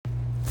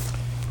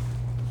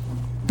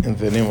In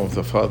the name of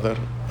the Father,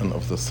 and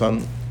of the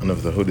Son, and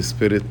of the Holy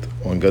Spirit,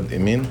 one God,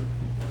 Amen.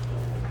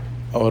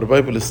 Our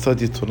Bible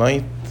study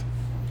tonight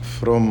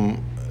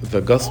from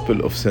the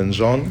Gospel of St.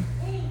 John,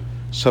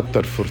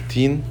 chapter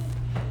 14,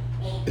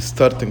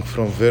 starting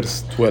from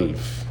verse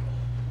 12.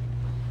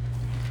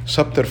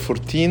 Chapter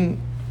 14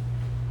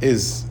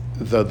 is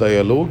the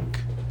dialogue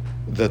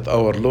that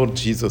our Lord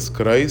Jesus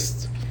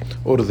Christ,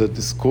 or the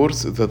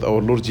discourse that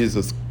our Lord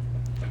Jesus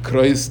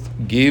Christ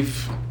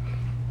gave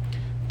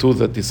to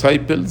the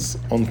disciples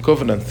on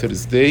Covenant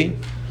Thursday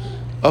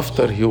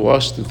after he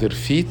washed their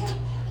feet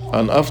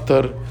and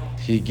after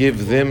he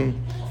gave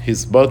them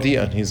his body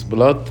and his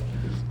blood,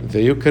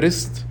 the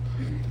Eucharist,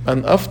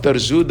 and after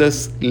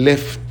Judas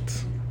left.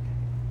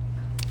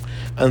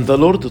 And the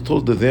Lord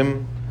told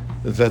them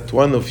that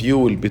one of you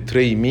will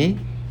betray me.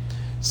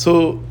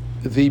 So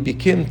they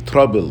became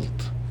troubled.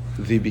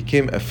 They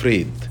became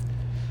afraid.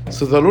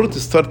 So the Lord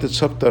started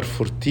chapter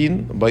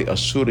 14 by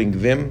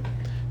assuring them,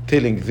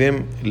 telling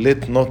them,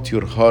 let not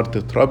your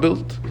heart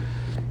troubled.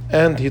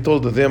 And he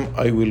told them,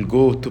 I will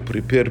go to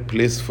prepare a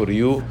place for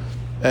you.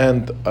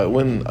 And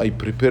when I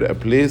prepare a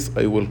place,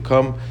 I will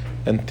come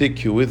and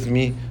take you with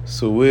me.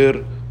 So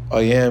where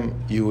I am,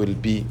 you will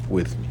be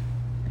with me.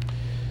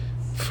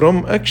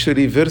 From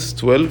actually verse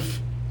 12,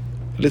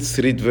 let's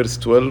read verse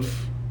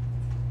 12.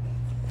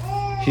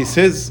 He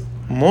says,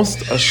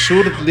 most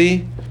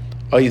assuredly,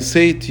 I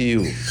say to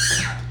you,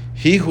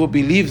 he who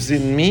believes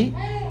in me,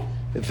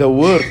 the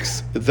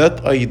works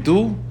that I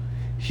do,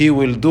 he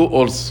will do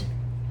also.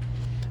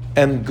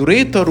 And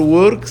greater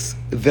works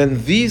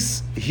than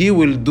these he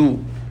will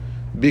do,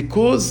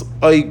 because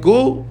I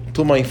go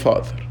to my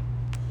Father.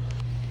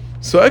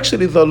 So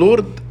actually the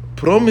Lord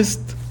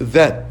promised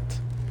that.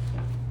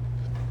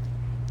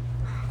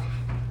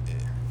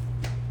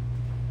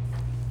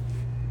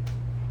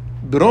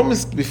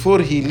 Promised before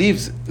he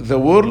leaves the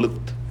world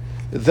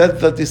that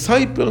the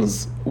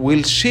disciples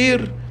will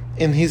share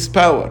in his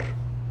power.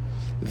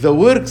 The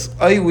works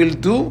I will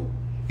do,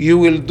 you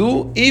will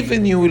do,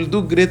 even you will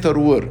do greater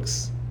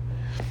works.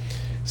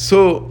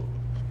 So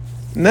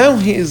now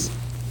he is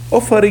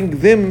offering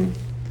them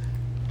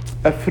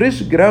a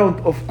fresh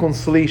ground of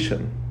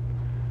consolation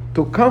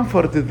to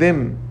comfort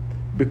them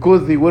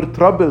because they were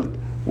troubled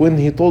when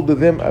he told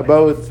them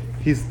about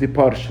his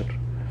departure.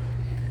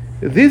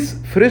 This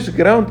fresh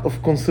ground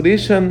of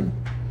consolation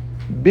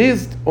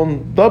based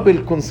on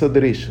double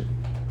consideration.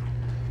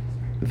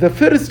 The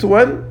first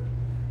one,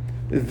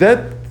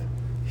 that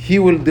he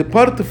will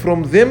depart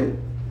from them,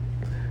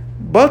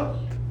 but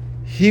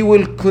he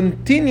will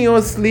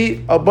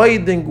continuously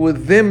abiding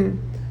with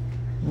them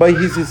by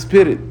his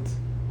Spirit.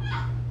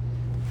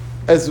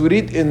 As we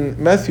read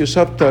in Matthew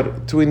chapter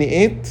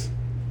 28,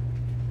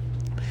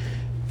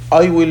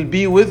 I will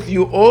be with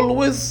you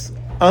always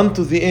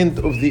unto the end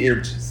of the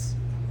ages.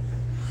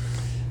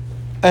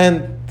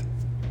 And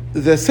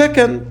the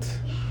second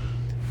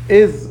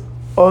is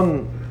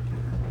on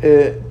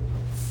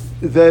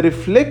the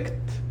reflect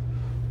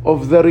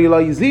of the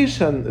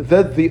realization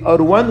that they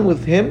are one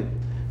with him,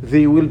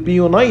 they will be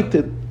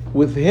united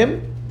with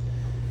him,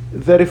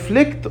 the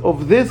reflect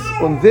of this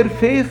on their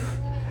faith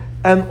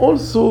and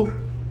also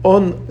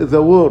on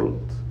the world.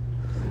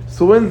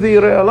 So when they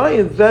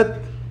realize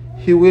that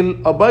he will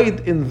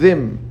abide in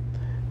them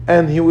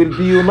and he will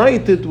be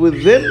united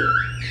with them,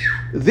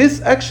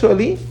 this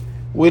actually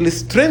will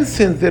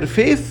strengthen their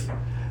faith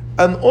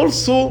and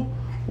also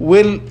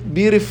will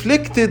be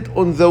reflected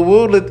on the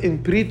world in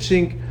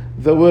preaching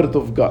the word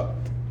of God.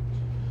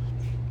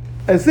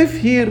 As if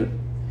here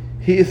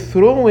he is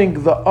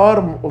throwing the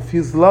arm of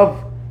his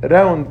love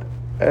around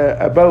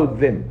about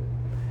them.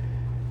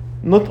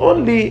 Not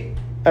only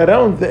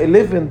around the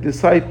 11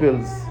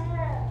 disciples,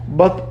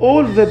 but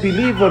all the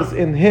believers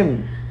in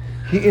him.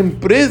 He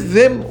embraced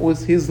them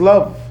with his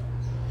love.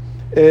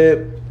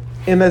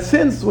 In a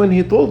sense, when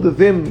he told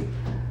them,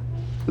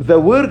 the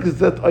works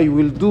that I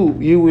will do,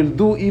 you will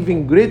do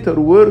even greater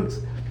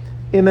works,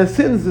 in a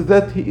sense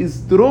that he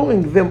is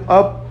drawing them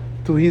up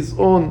to his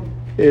own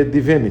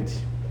divinity.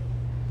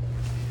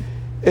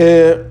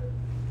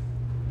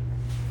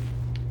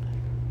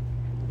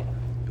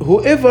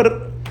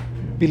 Whoever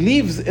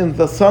believes in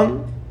the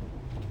Son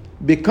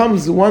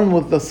becomes one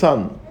with the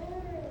Son.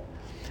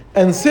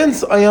 And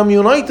since I am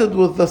united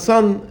with the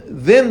Son,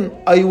 then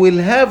I will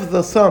have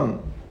the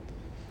Son.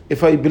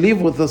 If I believe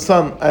with the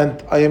Son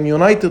and I am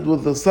united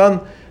with the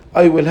Son,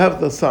 I will have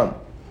the Son.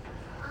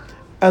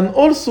 And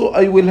also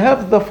I will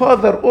have the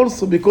Father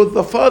also, because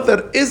the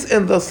Father is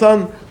in the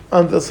Son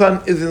and the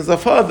Son is in the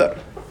Father.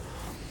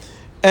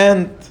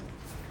 And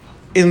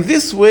in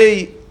this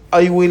way,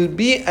 I will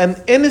be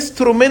an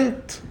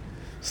instrument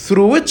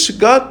through which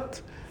God,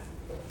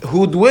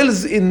 who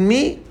dwells in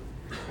me,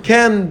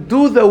 can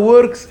do the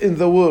works in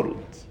the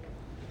world.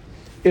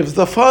 If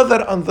the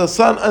Father and the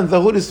Son and the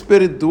Holy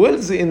Spirit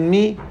dwells in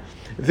me,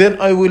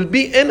 then I will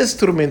be an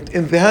instrument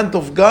in the hand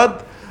of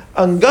God,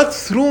 and God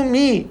through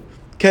me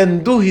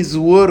can do his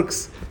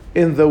works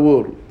in the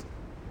world.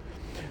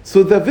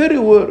 So the very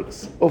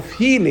works of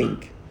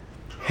healing,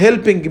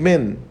 helping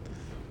men,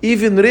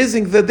 even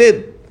raising the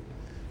dead,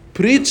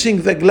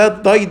 preaching the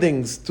glad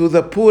tidings to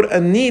the poor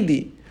and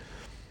needy.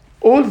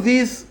 All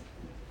these,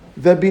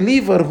 the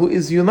believer who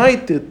is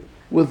united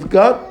with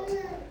God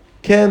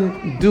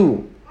can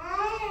do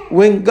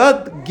when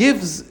God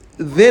gives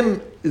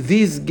them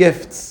these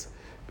gifts,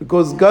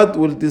 because God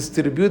will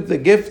distribute the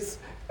gifts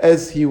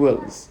as He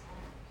wills.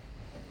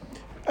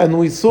 And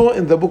we saw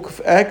in the book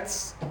of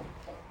Acts,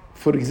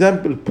 for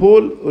example,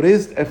 Paul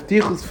raised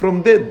Eutychus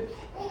from dead.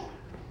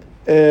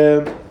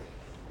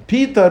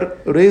 Peter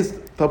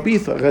raised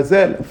Tabitha,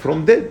 Ghazal,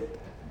 from dead.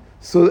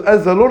 So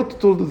as the Lord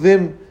told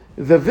them,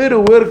 the very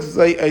works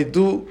I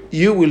do,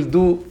 you will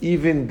do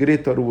even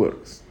greater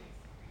works.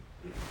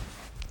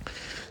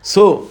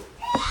 So,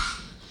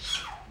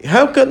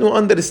 how can we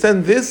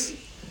understand this?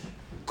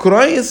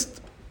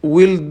 Christ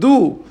will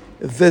do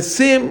the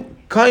same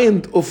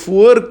kind of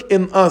work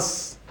in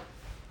us.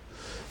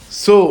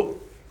 So,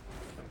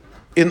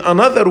 in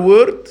another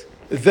word,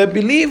 the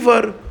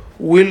believer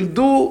will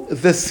do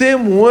the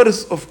same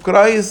works of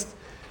Christ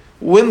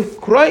when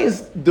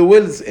Christ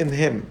dwells in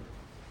him.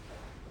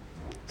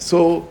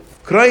 So,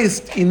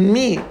 Christ in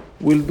me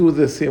will do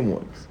the same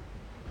works.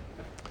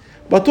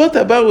 But what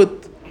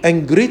about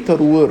greater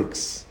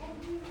works?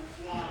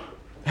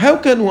 How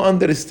can we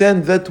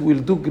understand that we'll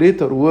do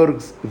greater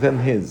works than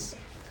His?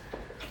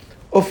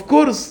 Of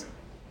course,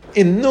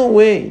 in no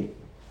way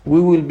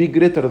we will be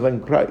greater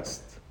than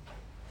Christ.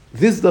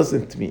 This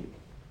doesn't mean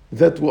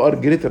that we are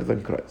greater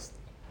than Christ,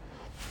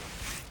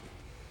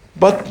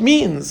 but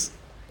means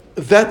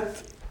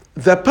that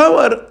the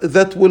power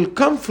that will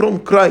come from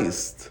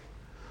Christ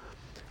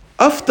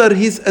after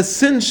His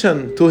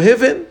ascension to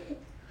heaven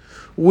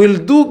will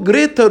do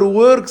greater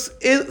works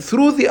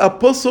through the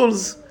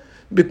apostles,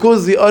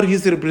 because they are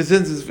His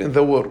representatives in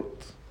the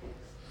world.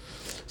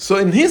 So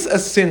in His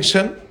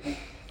ascension,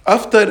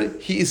 after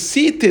He is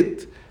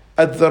seated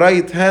at the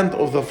right hand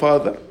of the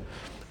Father,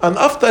 and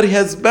after He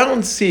has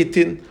bound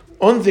Satan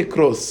on the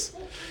cross,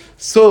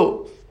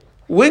 so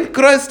when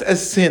Christ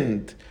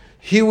ascended,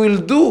 He will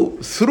do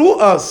through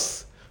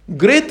us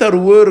greater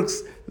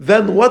works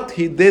than what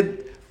He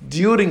did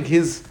during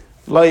His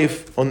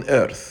life on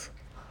earth.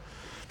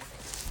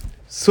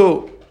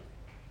 So,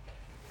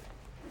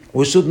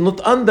 we should not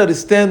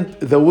understand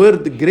the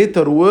word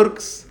greater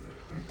works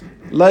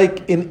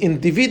like in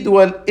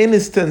individual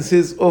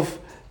instances of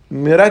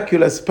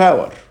miraculous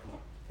power.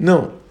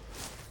 No,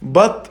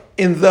 but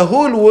in the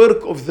whole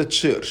work of the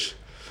church.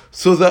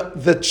 So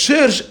the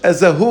church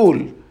as a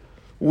whole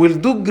will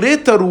do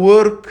greater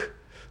work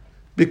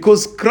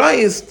because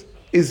Christ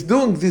is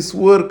doing this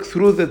work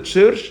through the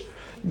church,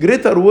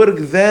 greater work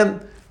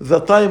than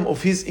the time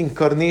of His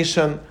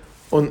incarnation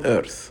on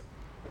earth.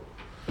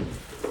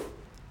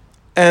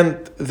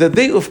 And the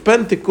day of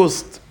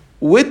Pentecost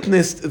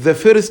witnessed the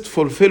first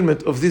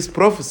fulfillment of this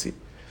prophecy.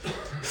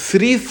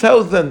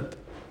 3,000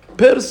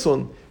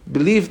 persons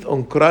believed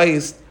on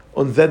Christ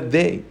on that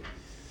day.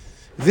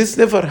 This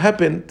never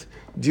happened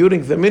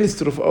during the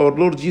ministry of our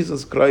Lord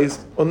Jesus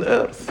Christ on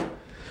earth.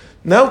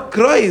 Now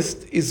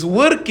Christ is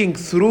working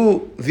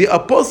through the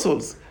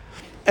apostles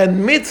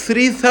and made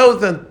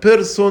 3,000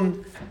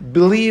 persons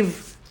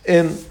believe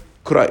in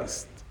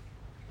Christ.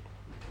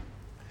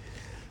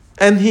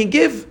 And He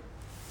gave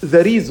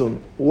the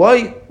reason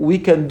why we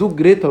can do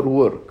greater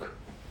work.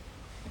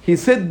 He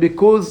said,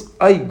 because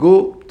I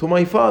go to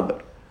my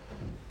Father.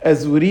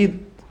 As we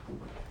read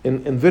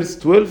in verse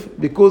 12,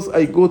 because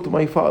I go to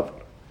my Father.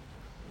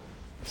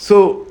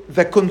 So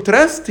the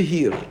contrast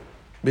here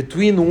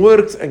between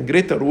works and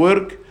greater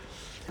work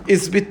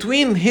is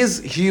between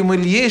His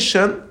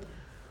humiliation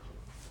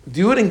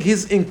during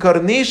His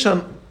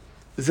incarnation,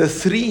 the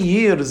 3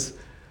 years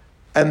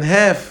and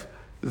half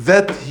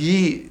that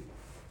He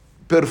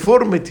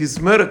performed His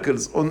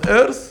miracles on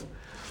earth,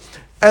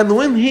 and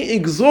when He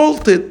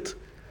exalted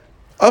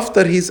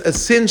after His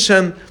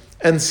ascension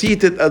and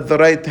seated at the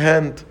right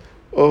hand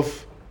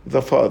of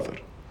the Father.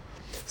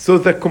 So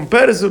the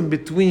comparison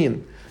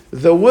between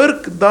the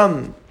work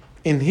done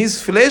in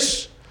His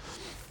flesh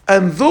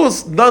and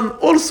those done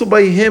also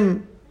by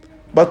Him,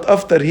 but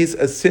after His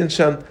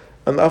ascension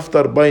and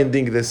after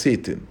binding the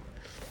Satan.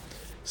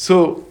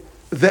 So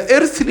the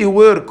earthly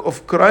work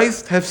of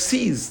Christ have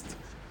ceased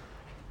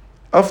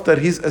after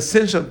His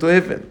ascension to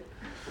heaven.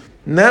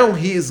 Now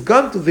He is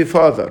gone to the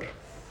Father,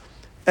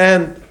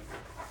 and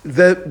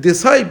the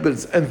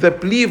disciples and the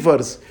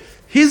believers,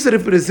 His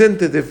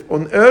representative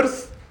on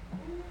earth,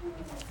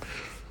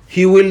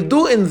 He will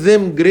do in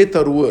them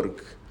greater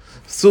work.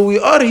 So we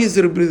are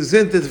His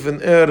representative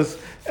on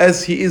earth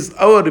as He is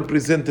our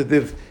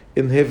representative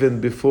in heaven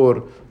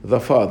before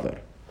the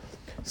Father.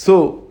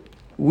 So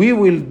we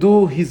will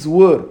do His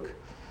work,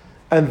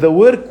 and the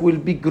work will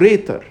be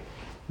greater,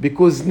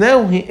 because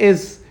now He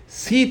is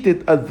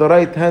seated at the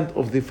right hand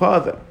of the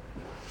Father.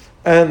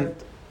 And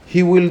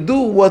He will do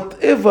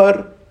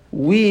whatever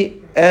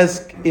we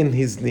ask in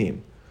His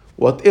name.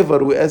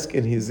 Whatever we ask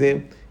in His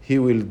name, He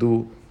will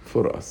do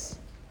for us.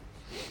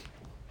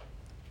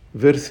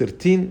 Verse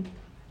 13,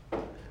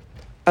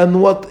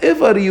 and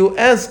whatever you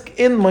ask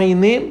in my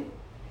name,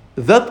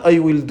 that I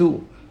will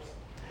do,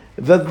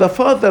 that the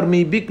Father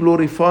may be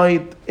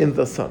glorified in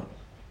the Son.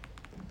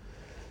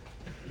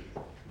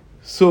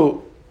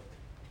 So,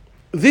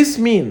 this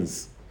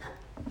means,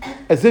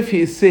 as if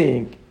he is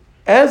saying,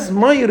 as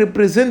my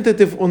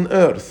representative on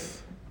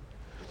earth,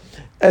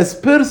 as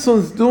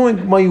persons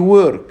doing my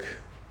work,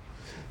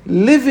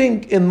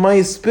 living in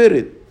my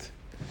spirit,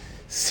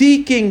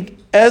 seeking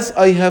as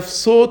I have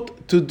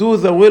sought to do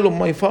the will of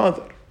my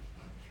Father.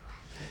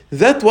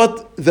 That's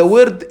what the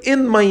word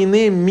in my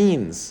name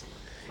means.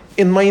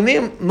 In my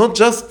name, not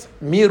just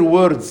mere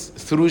words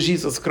through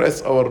Jesus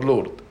Christ our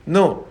Lord.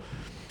 No.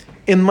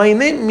 In my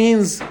name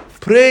means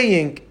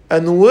praying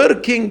and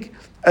working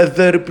as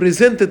the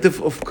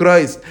representative of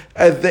Christ,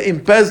 as the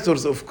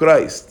ambassadors of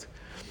Christ,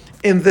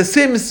 in the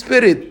same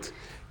spirit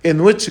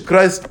in which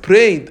Christ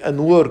prayed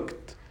and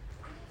worked,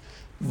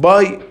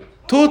 by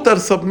total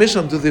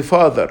submission to the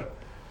Father.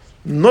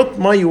 Not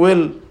my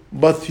will,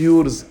 but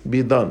yours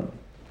be done.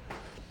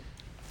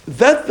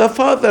 That the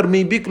Father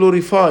may be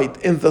glorified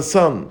in the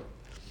Son.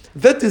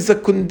 That is a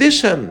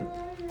condition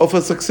of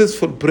a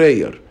successful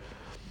prayer.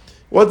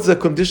 What's the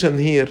condition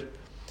here?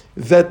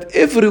 That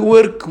every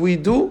work we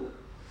do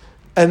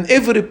and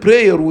every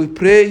prayer we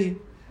pray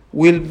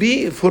will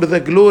be for the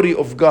glory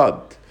of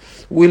God,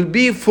 will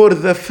be for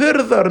the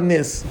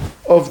furtherness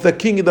of the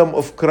kingdom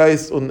of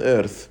Christ on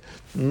earth,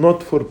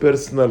 not for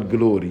personal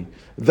glory,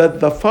 that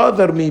the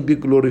Father may be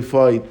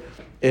glorified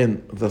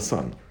in the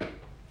Son.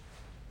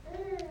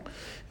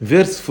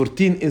 Verse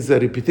 14 is a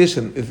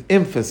repetition, is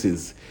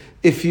emphasis.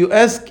 If you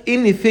ask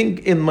anything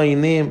in my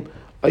name,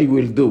 I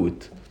will do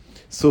it.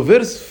 So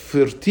verse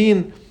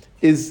 14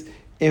 is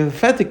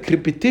emphatic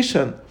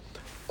repetition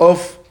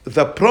of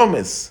the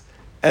promise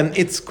and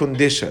its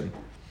condition.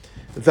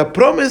 The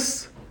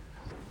promise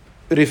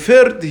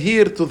referred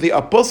here to the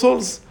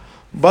apostles,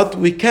 but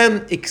we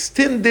can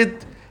extend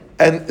it,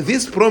 and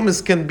this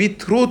promise can be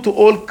true to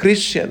all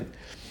Christians.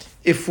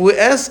 If we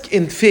ask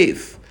in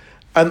faith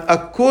and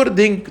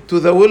according to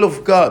the will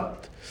of God,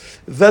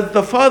 that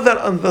the Father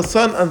and the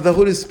Son and the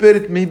Holy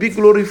Spirit may be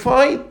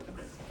glorified,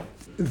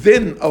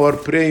 then our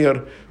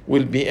prayer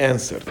will be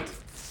answered.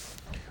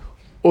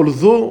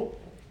 Although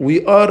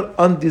we are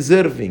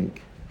undeserving,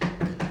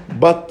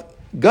 but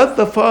God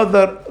the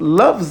Father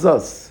loves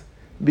us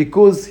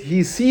because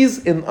He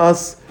sees in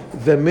us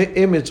the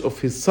image of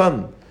His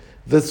Son.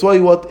 That's why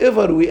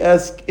whatever we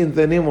ask in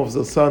the name of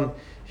the Son,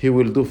 He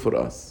will do for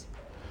us.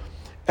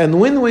 And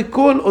when we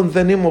call on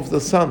the name of the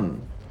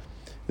Son,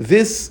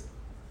 this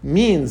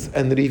means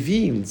and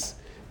reveals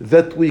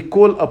that we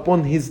call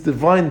upon His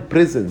divine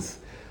presence.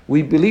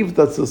 We believe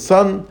that the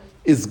Son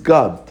is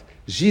God.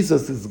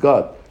 Jesus is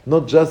God,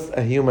 not just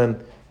a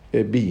human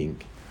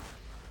being.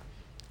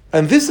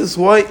 And this is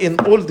why in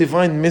all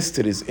divine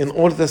mysteries, in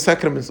all the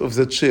sacraments of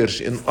the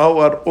church, in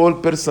our all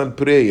personal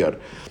prayer,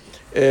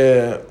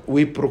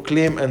 we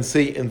proclaim and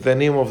say in the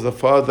name of the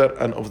Father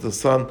and of the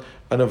Son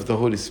and of the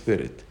Holy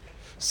Spirit.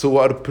 So we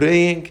are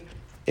praying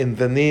in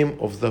the name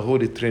of the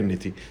Holy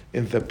Trinity,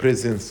 in the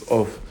presence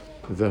of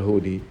the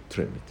Holy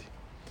Trinity.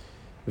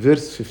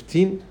 Verse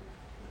 15.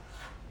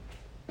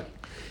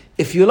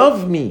 If you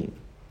love me,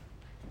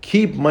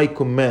 keep my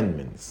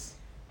commandments.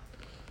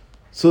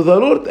 So the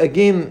Lord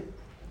again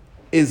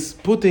is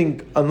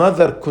putting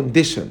another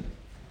condition.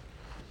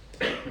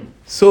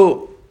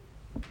 So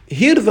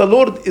here the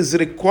Lord is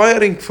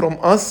requiring from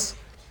us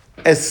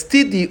a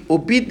steady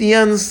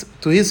obedience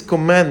to His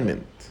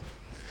commandment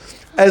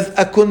as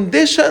a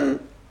condition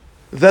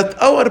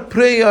that our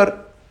prayer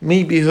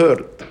may be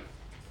heard.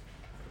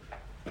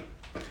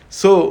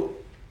 So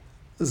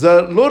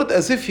the Lord,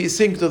 as if He's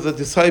saying to the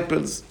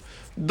disciples,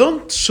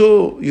 don't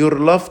show your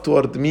love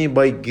toward me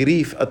by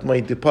grief at my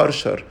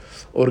departure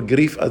or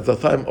grief at the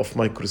time of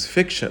my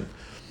crucifixion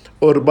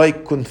or by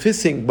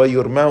confessing by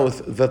your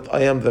mouth that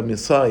I am the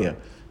Messiah.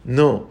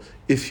 No,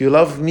 if you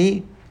love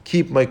me,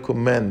 keep my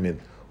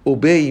commandment,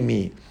 obey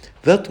me.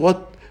 That's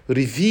what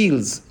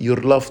reveals your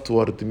love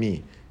toward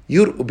me,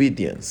 your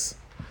obedience.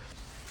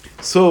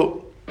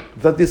 So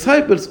the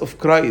disciples of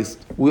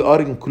Christ, we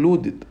are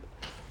included,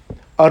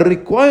 are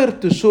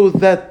required to show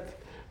that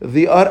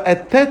they are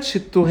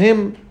attached to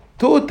Him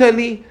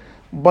totally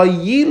by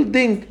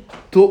yielding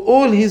to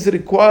all His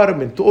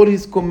requirements, to all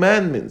His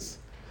commandments,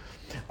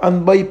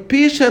 and by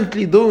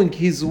patiently doing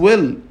His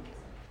will,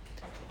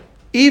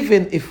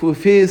 even if we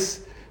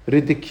face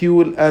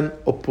ridicule and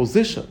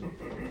opposition.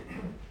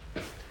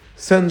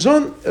 St.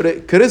 John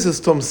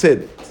Chrysostom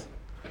said,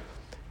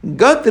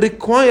 God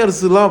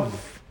requires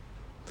love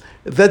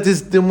that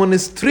is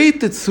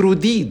demonstrated through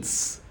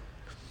deeds.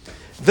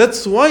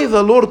 That's why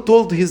the Lord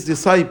told His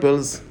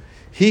disciples,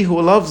 he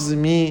who loves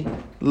me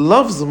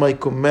loves my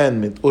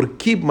commandment, or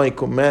keep my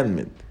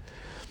commandment.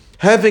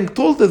 Having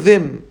told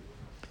them,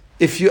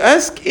 if you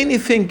ask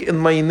anything in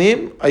my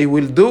name, I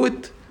will do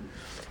it.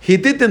 He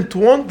didn't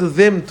want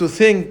them to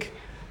think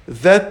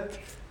that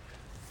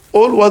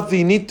all what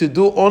they need to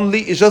do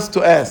only is just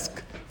to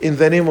ask in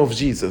the name of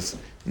Jesus.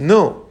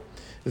 No.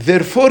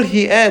 Therefore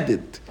He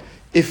added,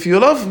 if you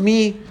love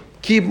me,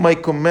 keep my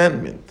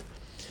commandment.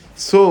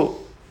 So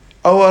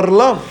Our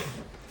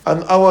love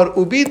and our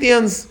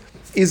obedience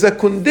is a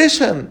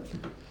condition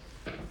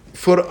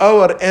for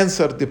our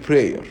answered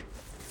prayer.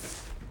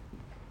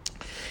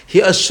 He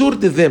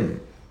assured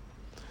them,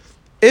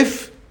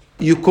 if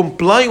you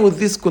comply with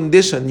this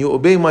condition, you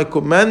obey my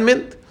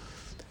commandment,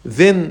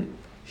 then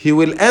he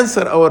will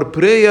answer our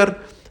prayer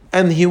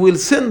and he will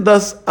send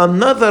us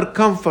another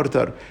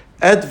comforter,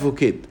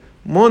 advocate,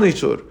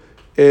 monitor,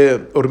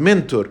 or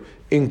mentor,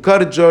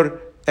 encourager,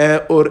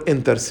 or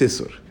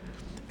intercessor.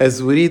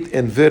 As we read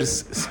in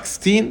verse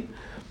 16,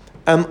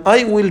 and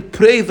I will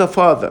pray the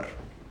Father,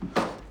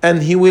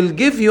 and he will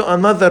give you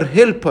another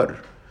helper,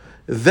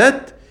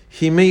 that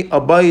he may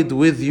abide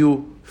with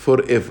you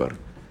forever.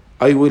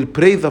 I will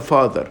pray the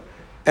Father,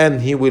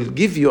 and he will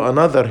give you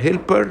another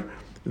helper,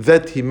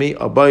 that he may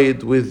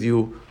abide with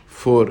you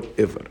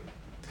forever.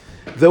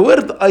 The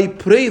word I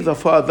pray the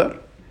Father,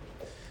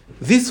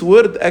 this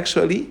word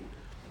actually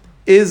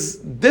is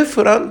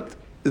different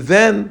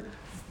than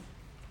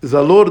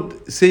the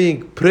Lord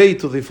saying pray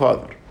to the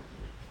Father.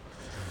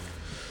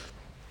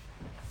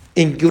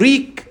 In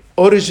Greek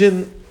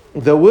origin,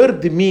 the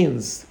word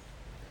means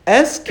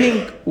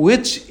asking,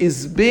 which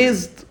is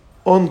based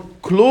on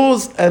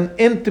close and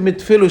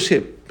intimate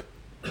fellowship.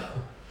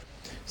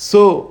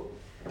 So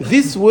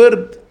this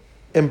word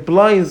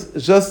implies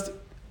just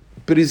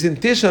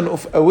presentation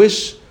of a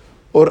wish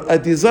or a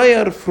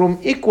desire from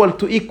equal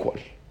to equal.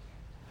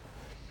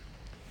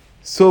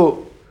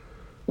 So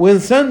when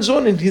St.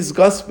 John in his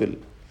gospel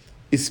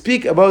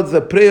speak about the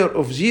prayer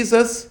of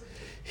Jesus,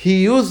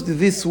 he used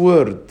this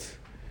word,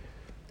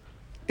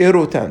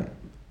 erotan.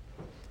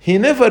 He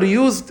never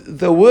used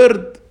the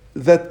word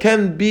that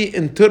can be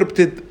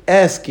interpreted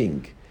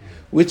asking,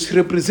 which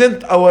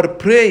represent our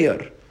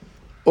prayer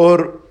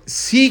or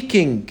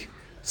seeking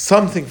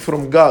something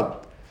from God.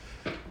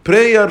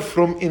 Prayer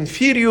from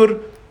inferior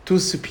to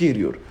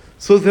superior.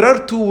 So there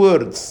are two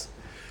words,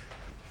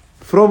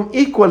 from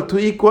equal to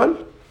equal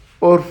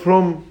or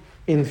from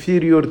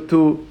inferior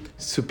to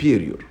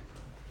superior.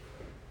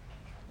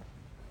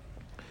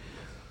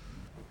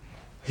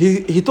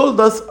 He told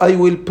us, I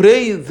will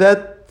pray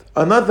that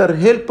another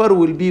helper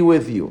will be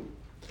with you.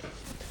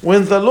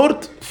 When the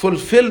Lord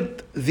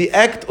fulfilled the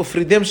act of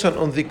redemption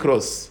on the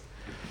cross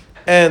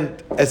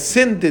and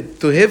ascended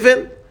to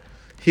heaven,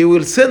 he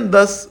will send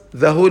us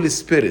the Holy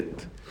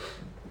Spirit.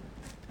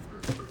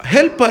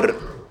 Helper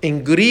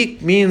in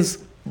Greek means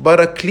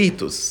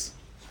parakletos.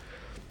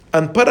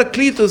 And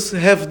parakletos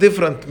have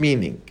different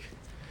meaning.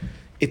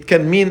 It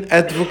can mean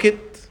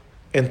advocate,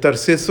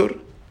 intercessor,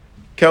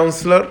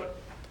 counselor,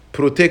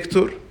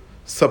 protector,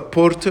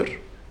 supporter.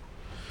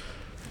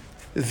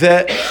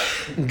 The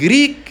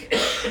Greek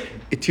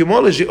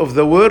etymology of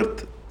the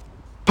word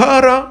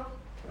para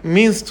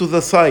means to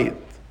the side.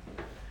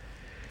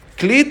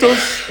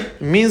 Kletos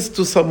means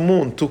to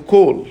summon, to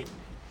call.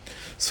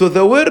 So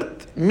the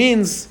word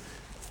means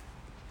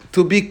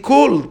to be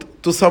called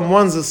to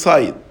someone's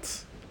side.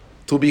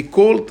 To be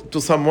called to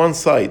someone's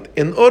side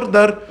in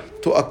order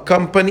to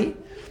accompany,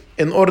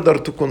 in order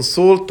to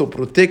console, to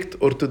protect,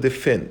 or to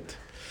defend.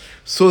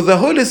 So the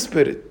Holy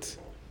Spirit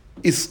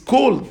is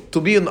called to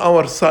be on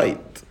our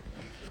side,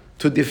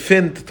 to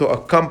defend, to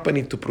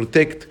accompany, to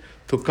protect,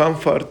 to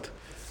comfort.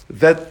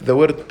 That the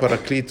word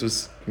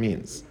parakletos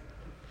means.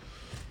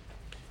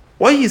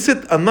 Why he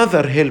said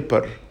another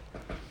helper?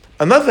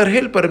 Another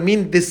helper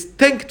means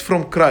distinct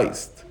from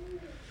Christ,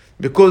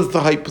 because the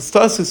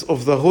hypostasis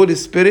of the Holy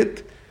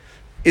Spirit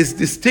is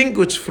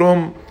distinguished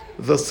from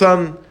the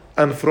Son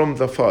and from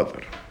the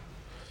Father.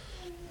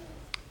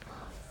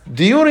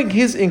 During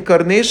his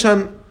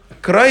incarnation,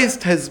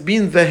 Christ has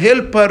been the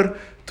helper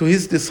to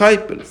his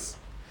disciples.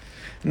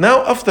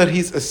 Now, after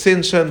his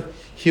ascension,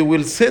 he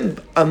will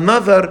send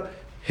another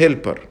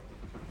helper.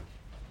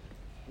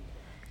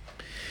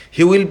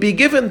 He will be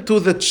given to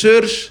the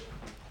church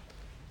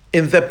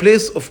in the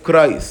place of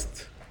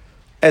Christ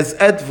as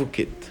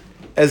advocate,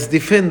 as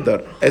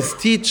defender, as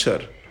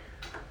teacher,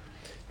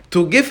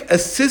 to give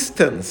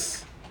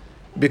assistance,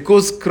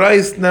 because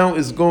Christ now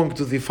is going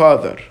to the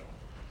Father.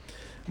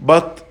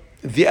 But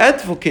the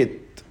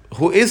advocate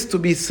who is to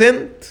be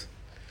sent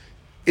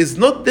is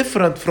not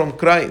different from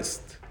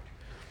Christ.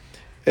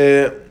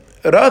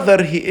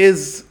 Rather, he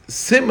is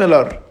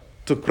similar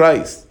to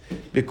Christ,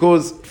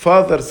 because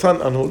Father,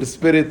 Son, and Holy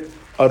Spirit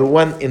are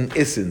one in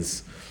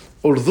essence.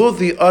 Although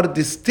they are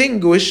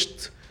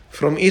distinguished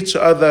from each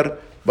other,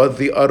 but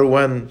they are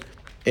one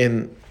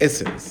in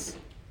essence.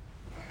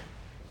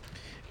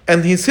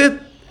 And he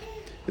said,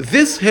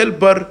 this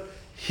helper,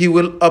 he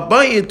will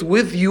abide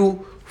with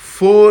you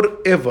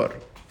forever,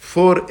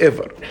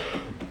 forever.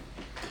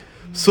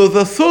 So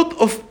the thought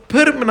of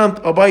permanent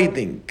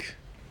abiding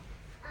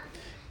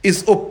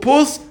is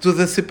opposed to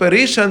the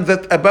separation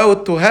that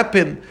about to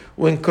happen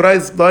when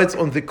Christ dies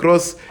on the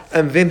cross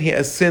and then he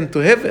ascends to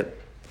heaven.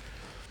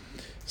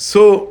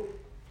 So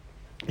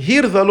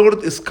here the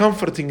Lord is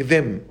comforting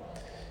them.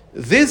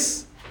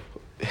 This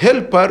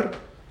helper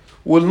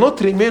will not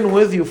remain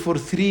with you for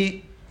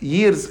 3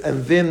 years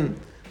and then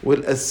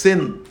will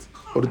ascend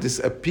or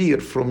disappear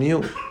from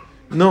you.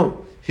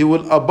 No, he He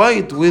will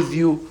abide with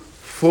you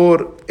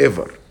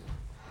forever.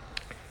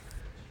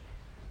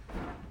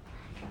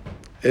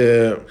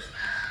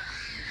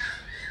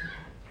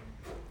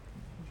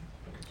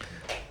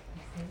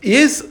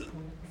 Yes,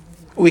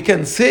 we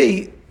can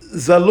say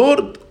the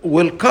Lord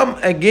will come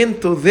again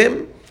to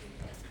them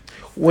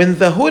when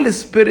the Holy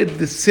Spirit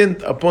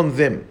descends upon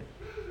them.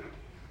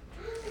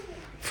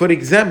 For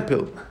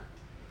example,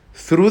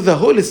 through the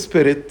Holy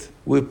Spirit,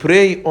 we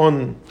pray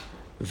on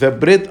the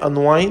bread and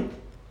wine,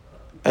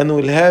 and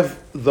we'll have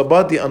the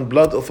body and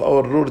blood of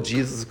our Lord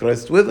Jesus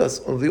Christ with us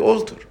on the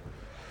altar.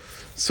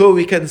 So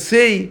we can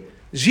say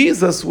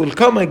Jesus will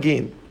come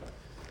again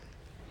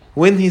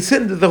when He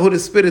sends the Holy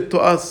Spirit to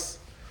us.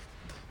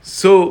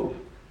 So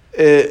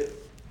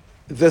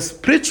the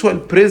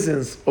spiritual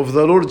presence of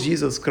the Lord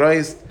Jesus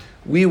Christ,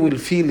 we will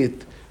feel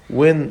it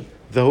when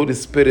the Holy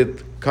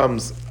Spirit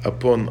comes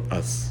upon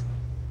us.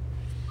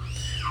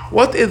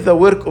 What is the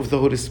work of the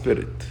Holy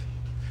Spirit?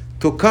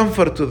 To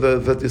comfort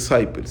the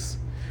disciples,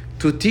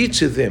 to teach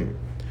them,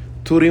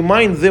 to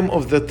remind them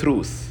of the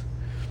truth,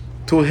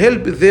 to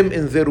help them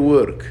in their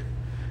work,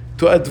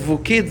 to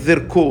advocate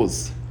their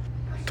cause,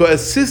 to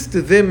assist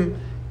them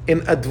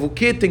in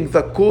advocating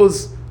the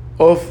cause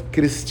of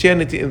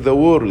Christianity in the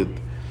world,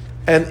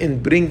 and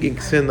in bringing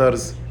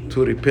sinners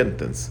to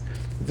repentance.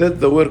 That's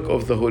the work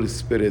of the Holy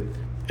Spirit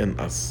in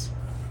us.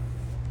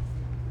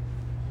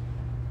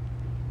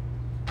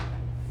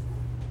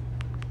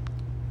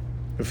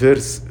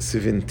 Verse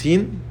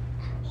 17,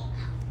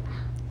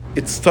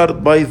 it starts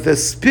by the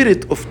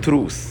Spirit of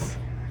truth,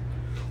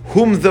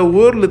 whom the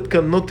world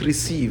cannot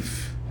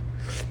receive,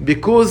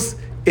 because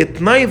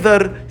it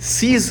neither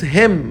sees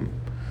Him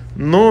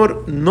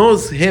nor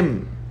knows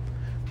Him.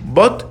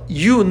 But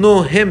you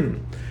know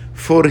Him,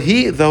 for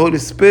He, the Holy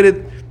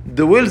Spirit,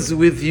 dwells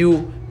with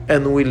you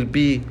and will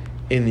be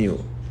in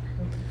you.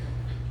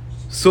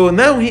 So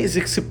now he is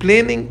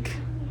explaining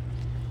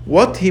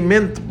what he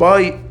meant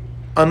by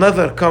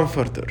another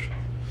comforter.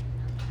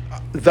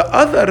 The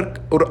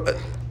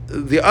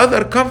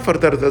other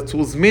comforter that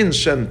was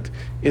mentioned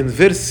in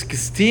verse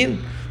 16,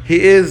 he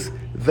is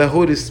the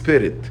Holy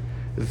Spirit,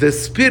 the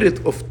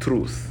Spirit of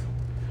truth.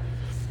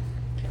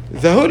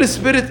 The Holy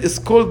Spirit is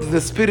called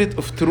the Spirit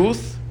of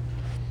truth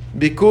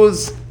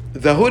because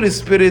the Holy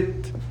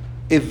Spirit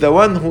is the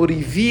one who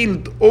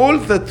revealed all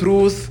the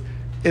truth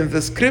in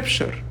the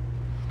scripture.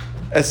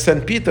 As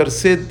St. Peter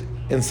said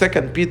in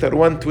 2 Peter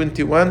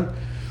 1:21,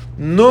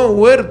 no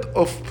word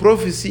of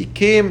prophecy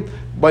came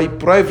by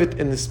private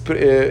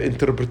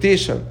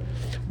interpretation,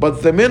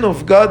 but the men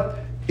of God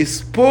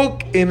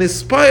spoke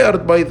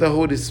inspired by the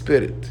Holy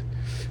Spirit.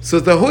 So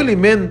the holy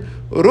men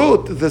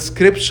wrote the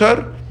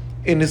scripture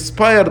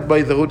inspired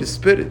by the Holy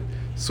Spirit.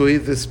 So he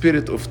is the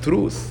Spirit of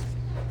truth.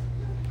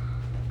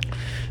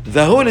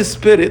 The Holy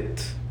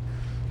Spirit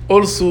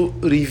also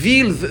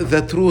reveals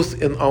the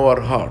truth in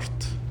our heart,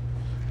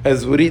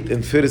 as we read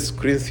in 1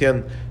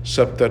 Corinthians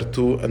chapter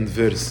 2 and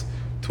verse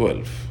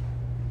 12.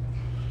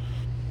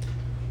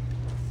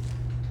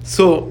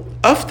 So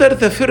after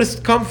the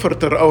first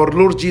comforter, our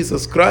Lord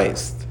Jesus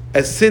Christ,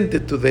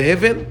 ascended to the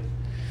heaven,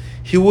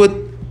 he would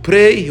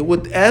pray, he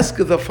would ask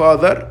the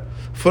Father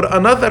for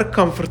another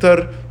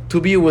comforter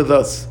to be with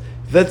us.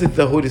 That is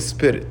the Holy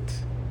Spirit.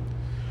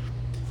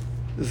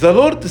 The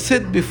Lord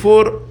said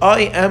before,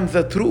 I am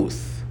the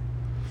truth.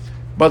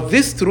 But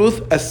this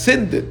truth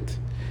ascended.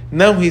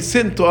 Now he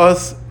sent to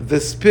us the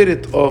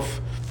Spirit of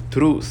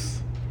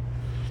truth.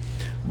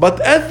 But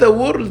as the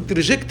world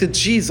rejected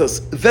Jesus,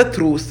 the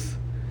truth,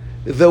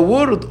 the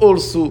world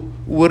also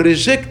will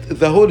reject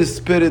the Holy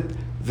Spirit,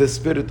 the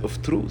Spirit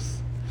of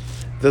truth.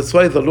 That's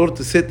why the Lord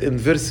said in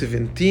verse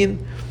 17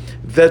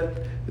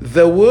 that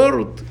the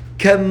world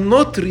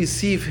cannot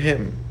receive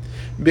him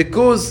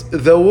because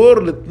the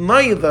world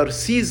neither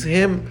sees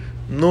him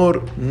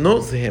nor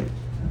knows him.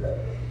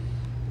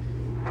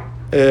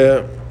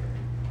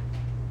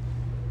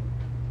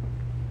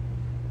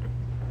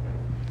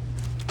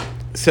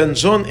 St.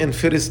 John in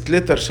first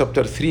letter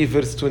chapter 3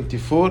 verse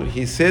 24,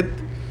 he said,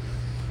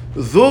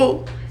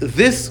 though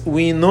this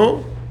we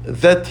know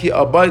that he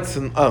abides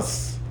in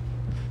us.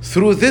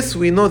 Through this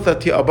we know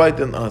that he abides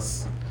in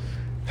us.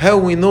 How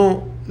we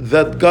know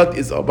that God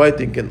is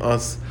abiding in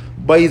us?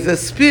 By the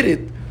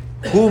Spirit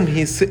whom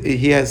he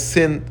has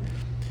sent,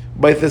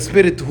 by the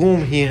Spirit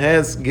whom he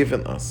has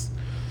given us.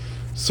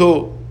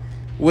 So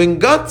when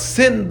God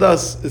sent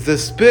us the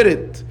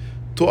Spirit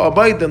to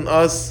abide in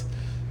us,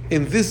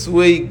 in this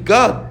way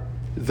God,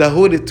 the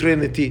Holy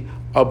Trinity,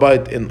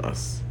 abide in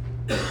us.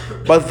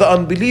 But the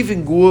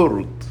unbelieving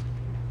world,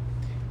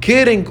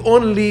 caring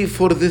only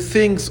for the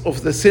things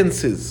of the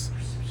senses,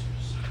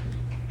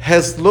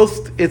 has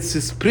lost its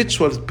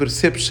spiritual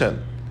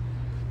perception.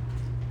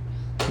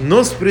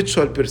 No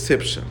spiritual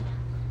perception.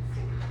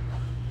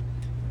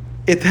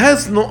 It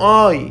has no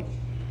eye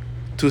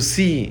to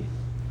see,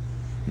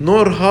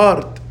 nor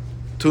heart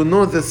to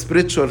know the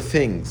spiritual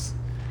things,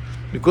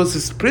 because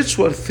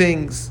spiritual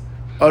things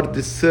are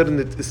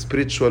discerned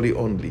spiritually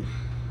only.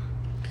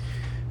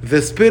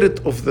 The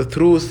Spirit of the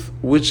truth,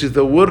 which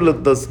the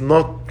world does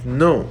not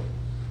know,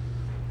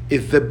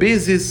 is the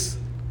basis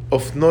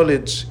of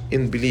knowledge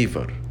in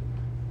believer.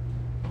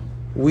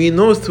 We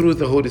know through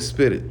the Holy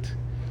Spirit.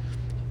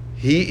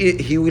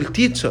 He will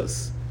teach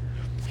us.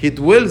 He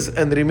dwells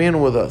and remains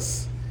with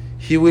us.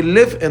 He will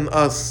live in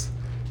us,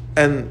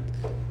 and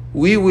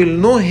we will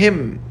know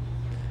Him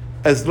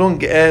as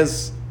long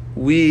as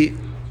we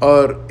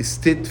are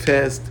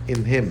steadfast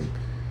in Him.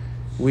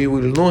 We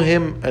will know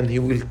Him and He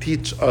will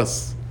teach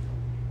us.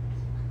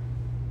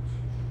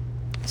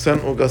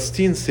 St.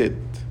 Augustine said,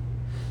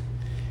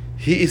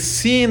 He is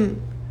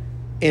seen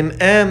in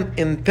an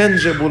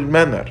intangible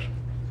manner,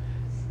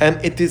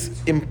 and it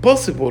is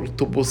impossible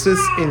to possess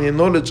any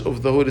knowledge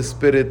of the Holy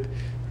Spirit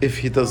if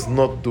He does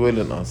not dwell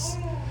in us.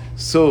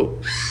 So,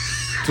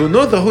 to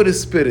know the Holy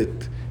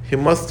Spirit, He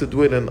must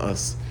dwell in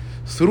us.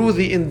 Through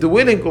the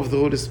indwelling of the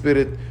Holy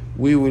Spirit,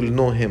 we will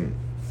know Him.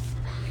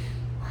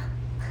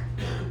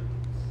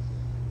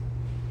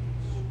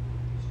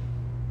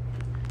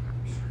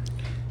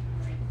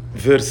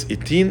 Verse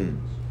 18,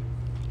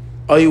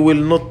 I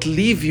will not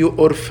leave you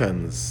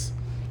orphans,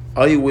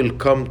 I will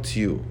come to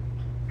you.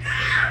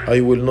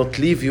 I will not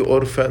leave you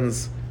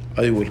orphans,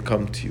 I will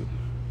come to you.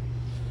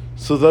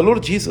 So the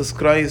Lord Jesus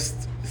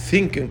Christ,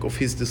 thinking of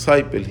His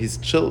disciples,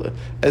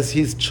 as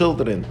His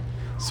children,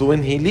 so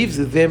when He leaves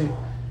them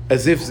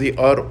as if they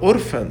are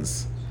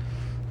orphans,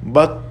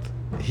 but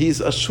He is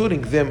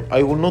assuring them,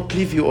 I will not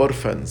leave you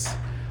orphans.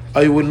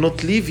 I will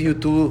not leave you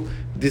to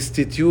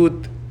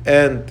destitute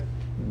and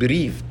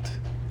bereaved.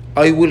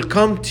 I will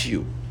come to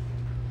you.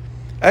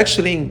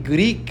 Actually, in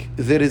Greek,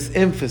 there is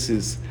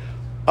emphasis.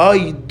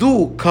 I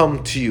do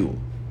come to you,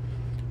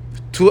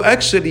 to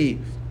actually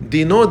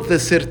denote the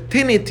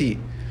certainty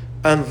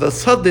and the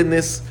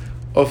suddenness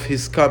of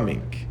His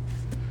coming.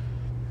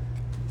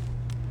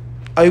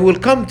 I will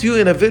come to you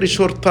in a very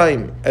short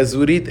time, as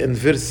we read in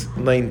verse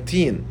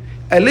 19.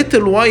 A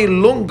little while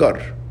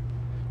longer,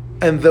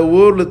 and the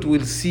world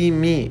will see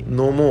me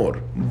no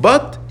more.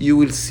 But you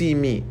will see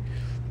me,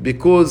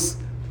 because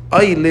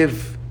I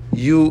live,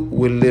 you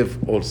will live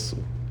also.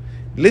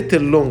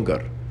 Little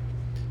longer.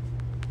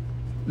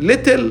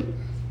 Little,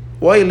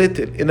 why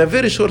little? In a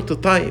very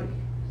short time.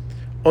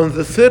 On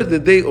the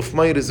third day of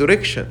my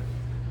resurrection,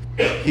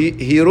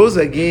 he rose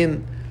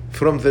again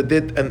from the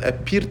dead and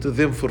appeared to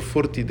them for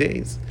 40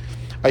 days.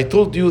 I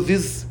told you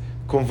this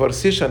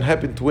conversation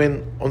happened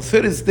when? On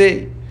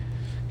Thursday.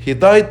 He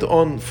died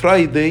on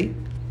Friday,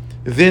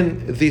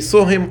 then they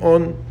saw Him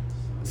on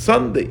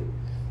Sunday.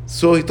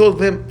 So He told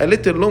them a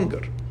little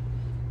longer.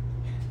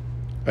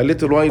 A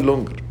little while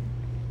longer.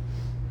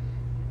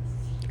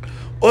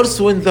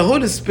 Also, when the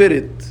Holy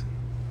Spirit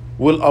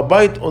will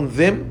abide on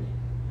them,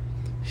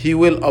 He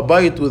will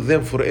abide with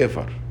them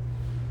forever.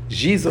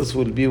 Jesus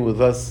will be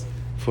with us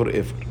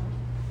forever.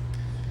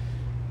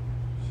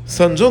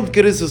 St. John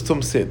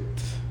Chrysostom said,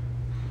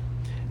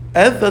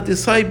 as the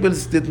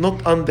disciples did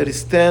not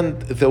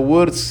understand the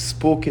words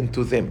spoken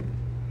to them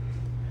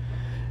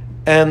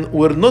and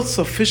were not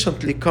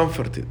sufficiently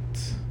comforted,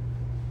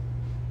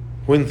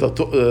 when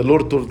the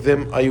Lord told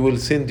them, I will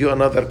send you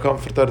another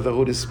comforter, the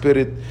Holy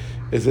Spirit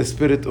is the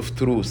Spirit of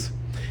truth.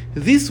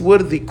 These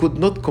words they could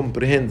not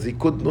comprehend, they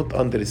could not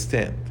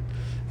understand.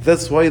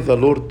 That's why the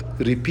Lord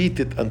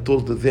repeated and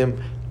told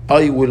them,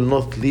 I will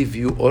not leave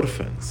you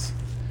orphans.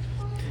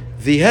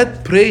 They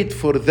had prayed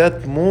for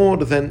that more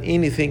than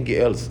anything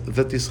else.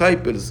 The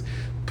disciples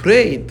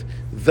prayed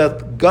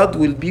that God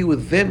will be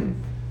with them.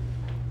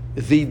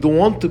 They don't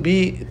want to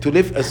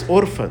live as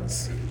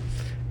orphans.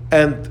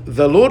 And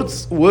the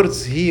Lord's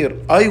words here,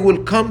 I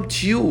will come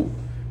to you,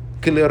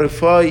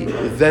 clarify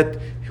that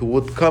He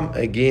would come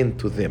again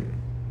to them.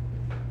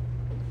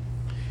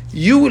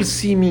 You will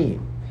see me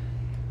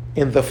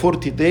in the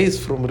 40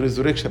 days from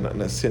resurrection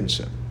and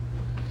ascension.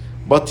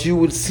 But you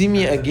will see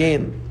me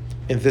again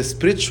in the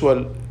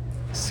spiritual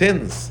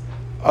sense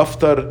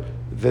after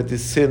the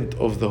descent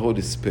of the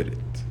Holy Spirit.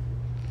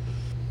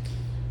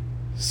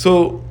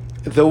 So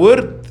the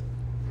word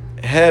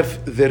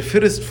have their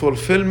first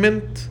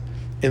fulfillment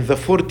in the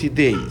 40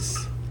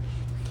 days.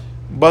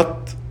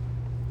 But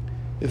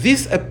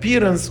these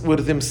appearances were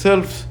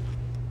themselves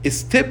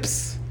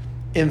steps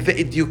in the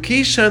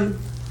education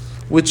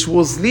which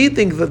was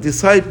leading the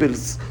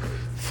disciples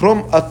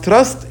from a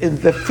trust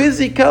in the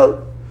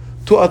physical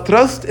to a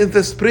trust in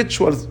the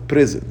spiritual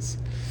presence.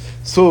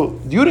 So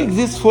during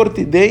these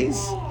 40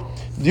 days,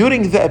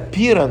 during the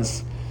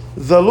appearance,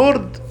 the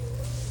Lord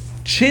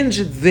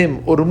changed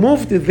them or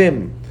moved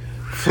them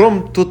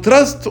from to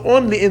trust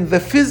only in the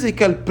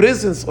physical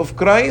presence of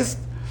Christ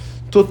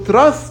to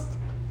trust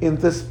in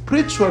the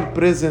spiritual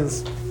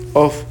presence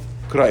of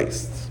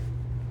Christ.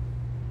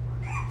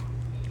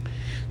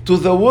 To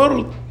the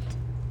world,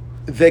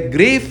 the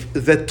grave,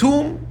 the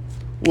tomb,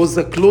 was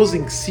the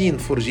closing scene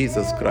for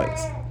Jesus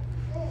Christ.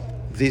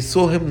 They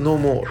saw Him no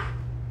more.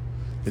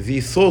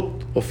 They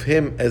thought of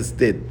Him as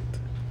dead.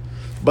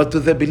 But to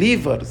the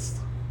believers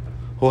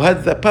who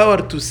had the power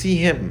to see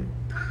Him,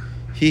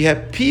 He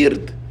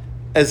appeared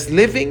as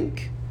living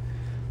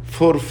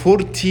for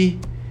 40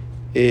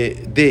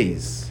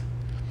 days.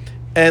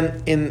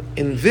 and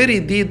in very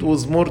deed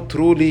was more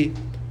truly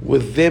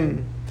with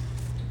them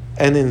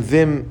and in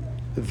them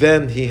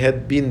than he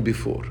had been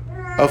before,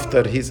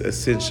 after his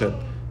ascension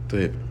to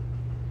heaven.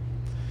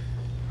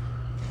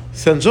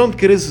 St. John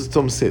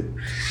Chrysostom said,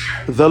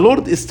 the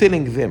Lord is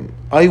telling them,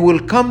 I will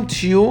come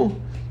to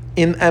you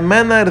in a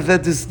manner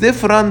that is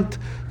different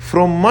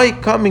from my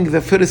coming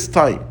the first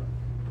time.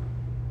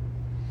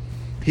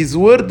 His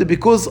word,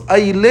 because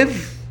I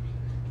live,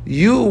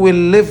 you will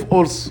live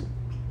also,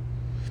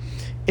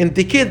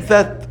 indicate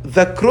that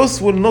the cross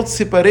will not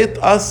separate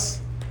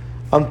us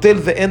until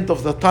the end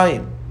of the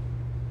time.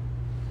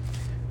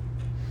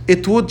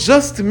 It would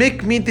just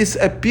make me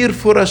disappear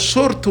for a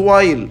short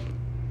while,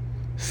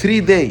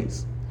 3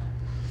 days.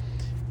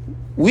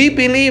 We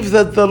believe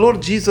that the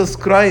Lord Jesus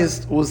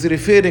Christ was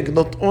referring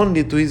not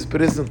only to his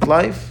present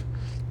life,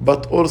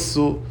 but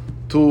also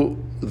to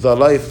the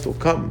life to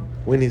come,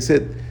 when he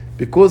said,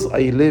 because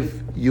I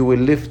live, you will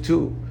live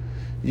too.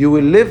 You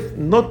will live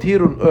not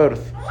here on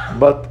earth,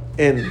 but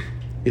in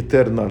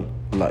eternal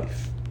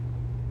life.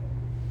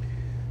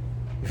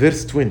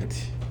 Verse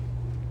 20.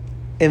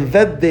 In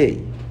that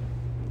day,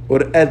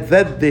 or at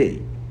that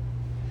day,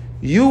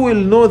 you will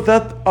know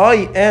that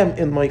I am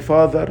in my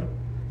Father,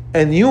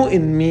 and you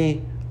in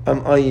me,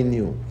 and I in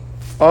you.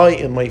 I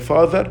in my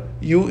Father,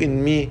 you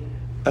in me,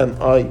 and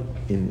I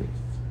in you.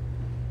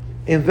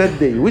 In that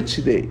day,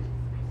 which day?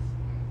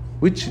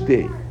 Which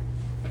day?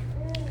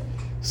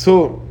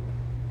 So,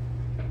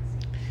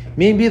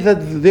 maybe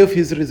that's the day of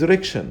his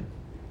resurrection.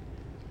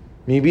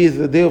 Maybe it's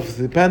the day of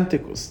the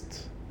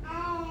Pentecost,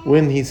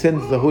 when he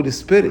sends the Holy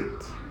Spirit.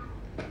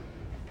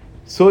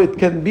 So it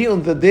can be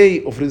on the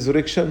day of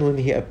resurrection when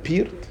he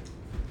appeared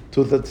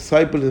to the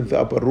disciples in the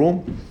upper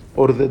room,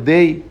 or the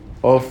day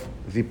of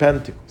the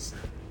Pentecost.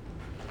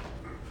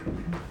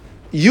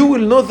 You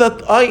will know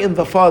that I in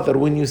the Father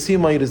when you see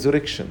my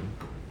resurrection,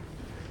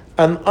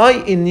 and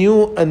I in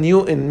you and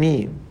you in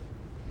me.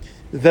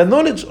 The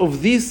knowledge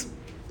of these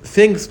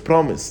things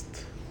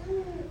promised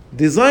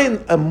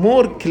design a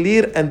more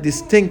clear and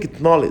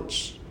distinct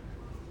knowledge.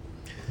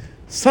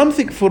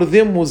 Something for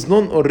them was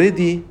known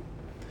already,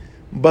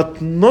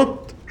 but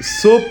not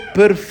so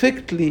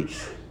perfectly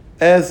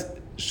as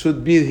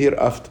should be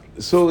hereafter.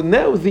 So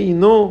now they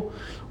know,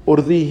 or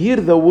they hear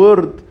the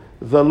word,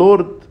 the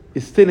Lord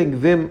is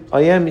telling them,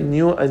 I am in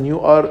you and you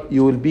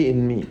will be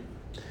in me.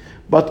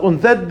 But on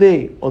that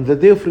day, on the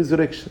day of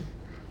resurrection,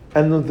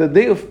 and on the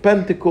day of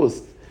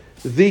Pentecost,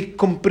 they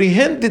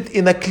comprehended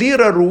in a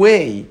clearer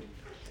way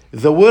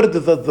the word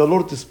that the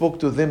Lord spoke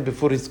to them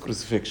before his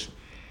crucifixion.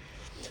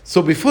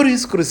 So before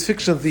his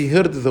crucifixion, they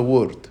heard the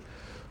word,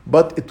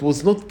 but it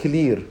was not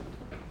clear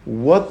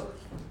what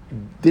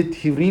did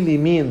he really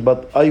mean,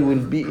 but I will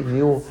be in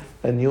you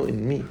and you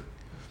in me.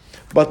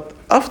 But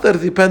after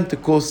the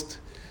Pentecost,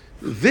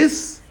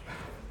 this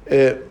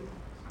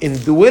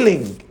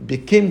indwelling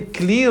became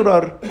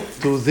clearer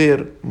to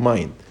their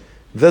mind.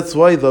 That's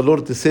why the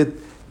Lord said,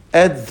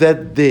 at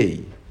that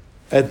day,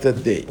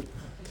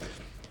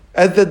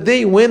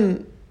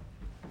 when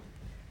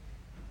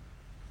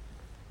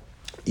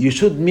you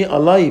should be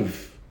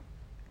alive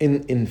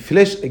in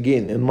flesh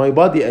again, in my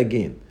body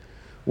again,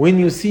 when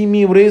you see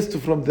me raised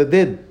from the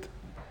dead,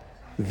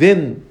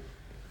 then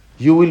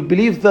you will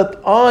believe that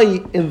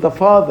I in the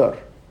Father,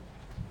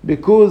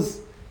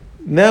 because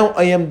now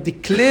I am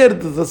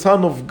declared the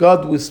Son of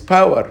God with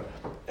power,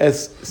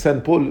 as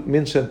St. Paul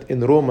mentioned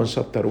in Romans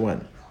chapter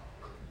 1.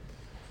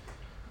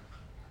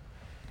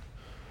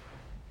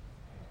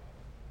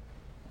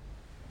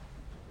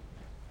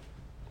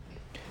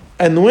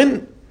 And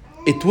when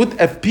it would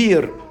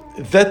appear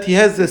that he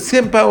has the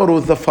same power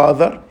with the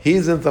Father, he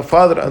is in the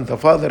Father and the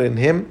Father in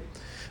him,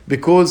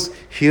 because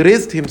he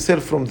raised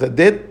himself from the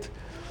dead,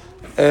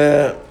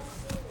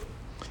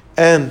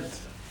 and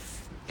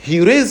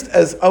he raised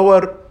as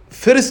our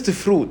first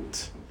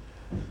fruit,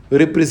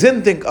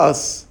 representing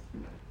us,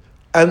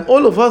 and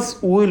all of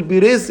us will be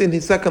raised in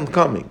his second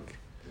coming.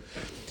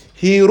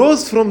 He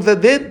rose from the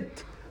dead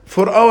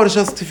for our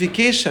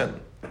justification.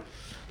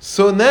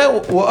 So now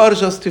we are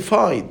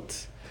justified.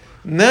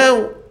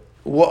 Now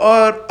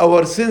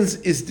our sins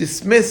is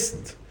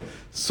dismissed.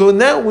 So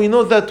now we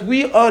know that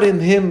we are in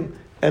him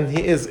and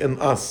he is in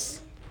us.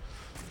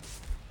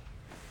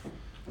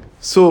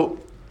 So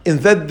in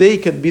that day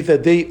can be the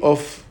day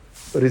of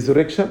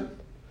resurrection,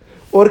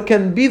 or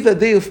can be the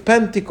day of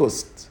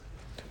Pentecost,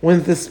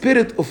 when the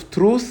Spirit of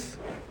truth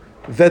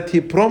that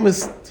he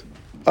promised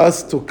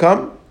us to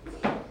come,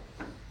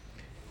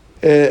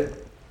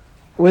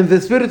 when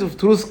the Spirit of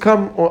truth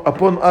come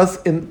upon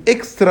us in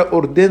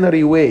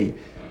extraordinary way,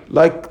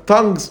 like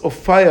tongues of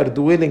fire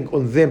dwelling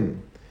on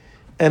them,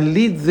 and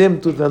lead them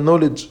to the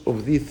knowledge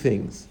of these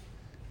things.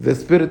 The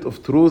Spirit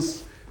of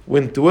truth,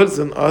 when dwells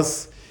in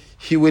us,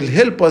 he will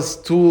help us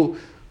to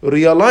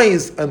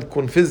realize and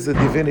confess the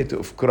divinity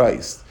of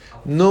Christ.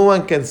 No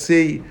one can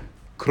say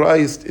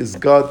Christ is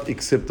God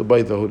except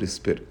by the Holy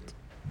Spirit.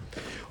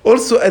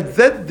 Also at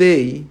that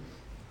day,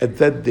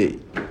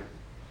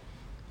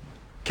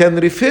 can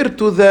refer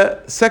to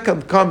the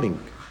second coming,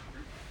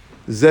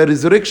 the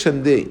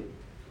resurrection day,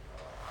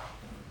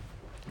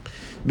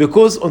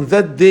 Because on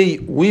that day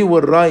we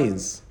will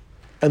rise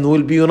and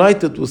will be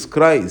united with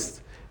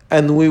Christ,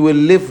 and we will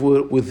live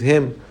with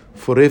him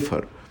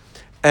forever.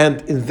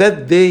 And in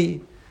that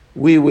day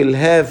we will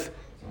have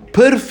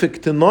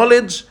perfect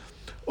knowledge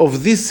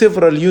of this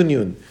several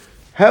union,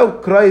 how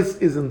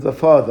Christ is in the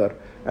Father,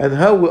 and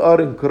how we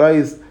are in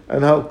Christ,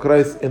 and how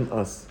Christ in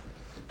us.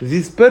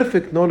 This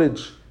perfect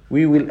knowledge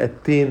we will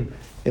attain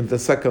in the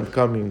second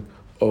coming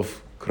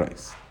of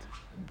Christ.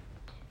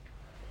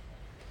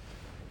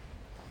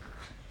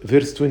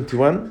 Verse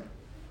 21.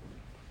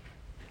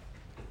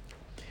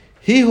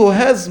 He who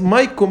has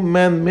my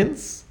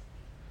commandments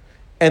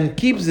and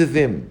keeps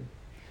them,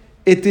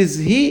 it is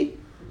he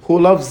who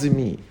loves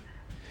me.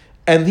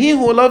 And he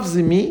who loves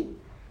me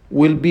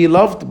will be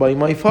loved by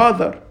my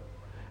Father,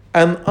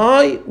 and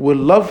I will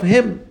love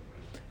him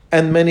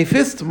and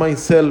manifest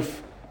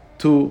myself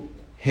to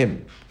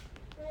him.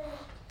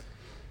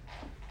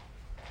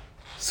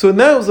 So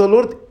now the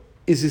Lord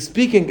is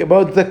speaking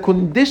about the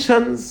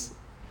conditions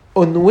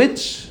on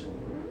which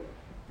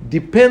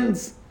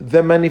depends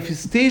the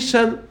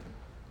manifestation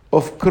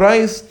of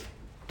Christ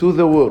to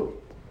the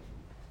world.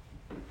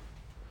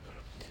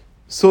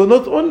 So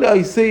not only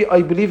I say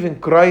I believe in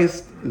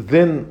Christ,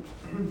 then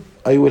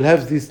I will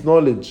have this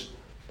knowledge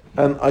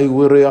and I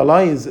will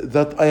realize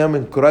that I am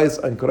in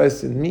Christ and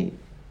Christ in me.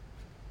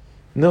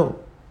 No,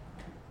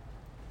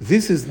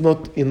 this is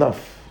not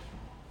enough.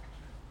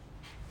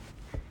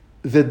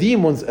 The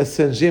demons, as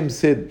St. James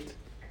said,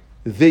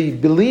 they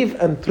believe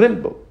and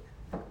tremble.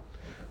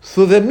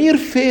 So the mere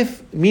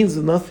faith means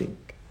nothing.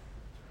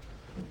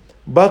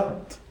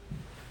 But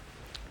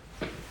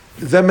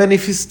the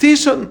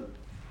manifestation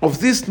of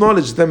this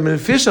knowledge, the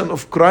manifestation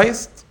of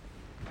Christ,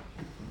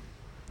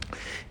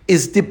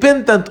 is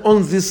dependent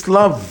on this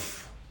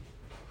love.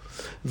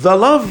 The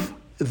love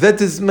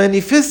that is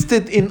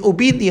manifested in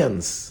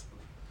obedience,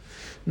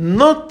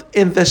 not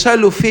in the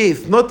shallow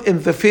faith, not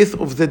in the faith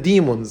of the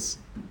demons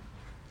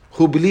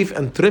who believe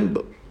and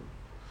tremble.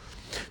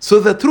 So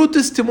the true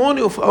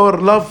testimony of our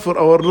love for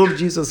our Lord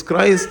Jesus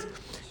Christ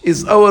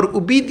is our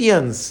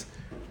obedience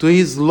to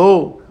his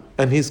law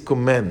and his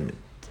commandment.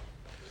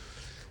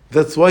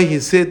 That's why he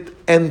said,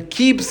 and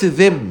keeps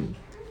them,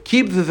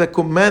 keep the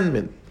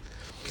commandment.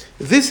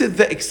 This is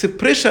the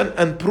expression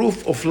and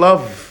proof of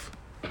love.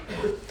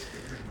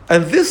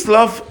 And this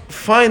love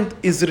finds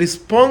its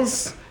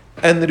response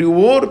and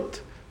reward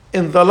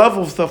in the love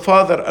of the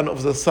Father and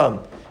of the Son.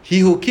 He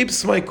who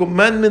keeps my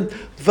commandment,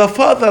 the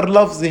Father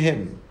loves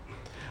him,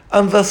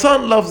 and the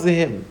Son loves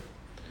him.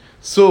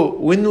 So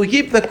when we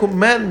keep the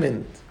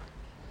commandment,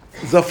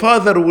 the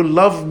Father will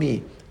love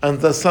me, and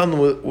the Son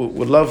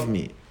will love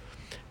me.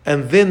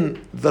 And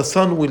then the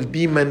Son will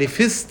be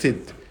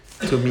manifested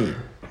to me.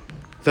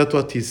 That's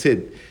what he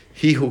said.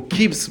 He who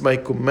keeps my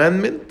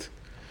commandment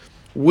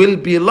will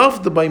be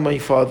loved by my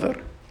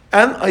Father,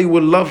 and I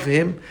will love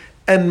him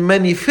and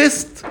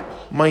manifest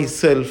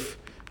myself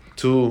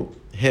to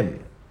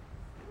him.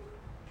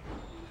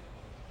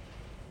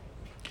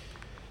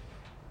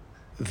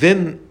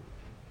 Then,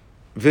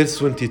 verse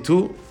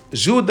 22,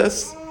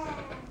 Judas,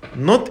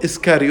 not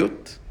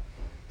Iscariot,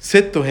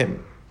 said to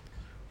him,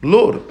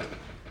 Lord,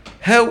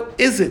 how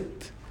is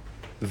it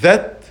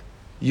that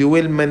you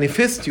will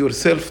manifest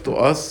yourself to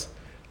us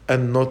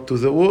and not to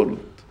the world?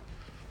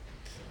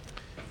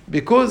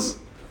 Because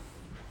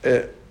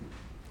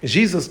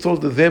Jesus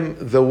told them,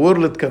 the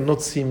world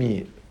cannot see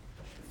me,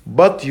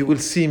 but you will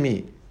see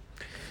me.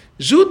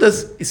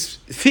 Judas is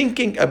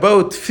thinking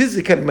about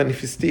physical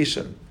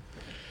manifestation.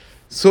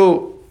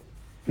 So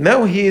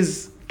now he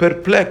is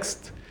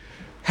perplexed.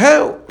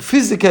 How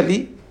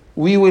physically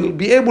we will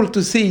be able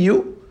to see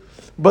you,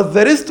 but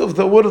the rest of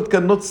the world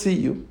cannot see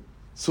you?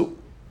 So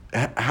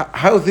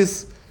how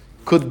this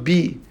could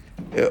be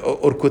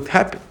or could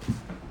happen?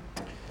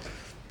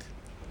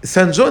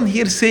 St. John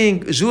here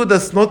saying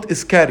Judas, not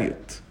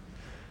Iscariot,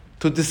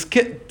 to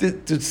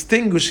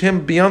distinguish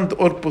him beyond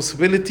all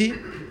possibility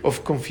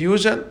of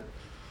confusion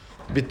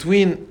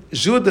between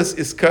Judas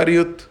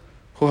Iscariot,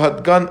 who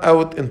had gone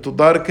out into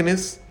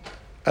darkness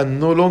and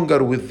no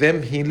longer with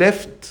them. He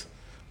left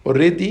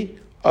already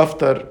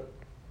after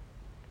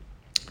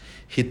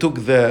he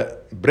took the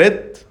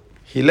bread,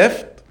 he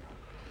left.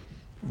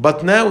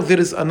 But now there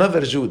is another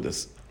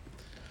Judas.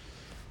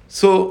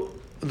 So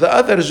the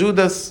other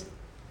Judas,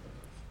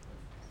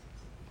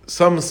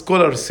 some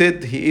scholars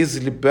said he is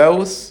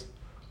Lebbaeus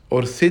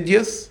or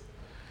Thaddeus,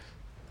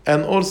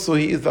 and also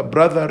he is a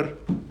brother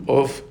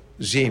of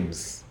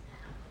James.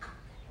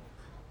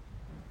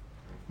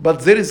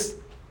 But there is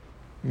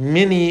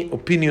many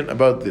opinion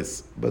about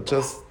this, but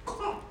just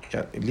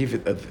leave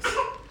it at this.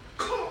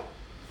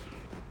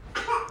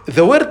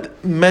 The word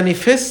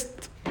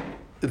manifest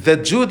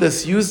that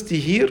Judas used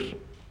here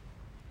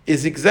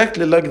is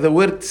exactly like the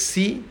word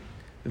see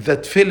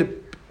that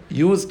Philip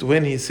used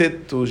when he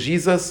said to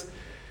Jesus,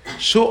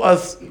 show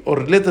us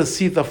or let us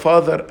see the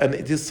Father and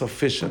it is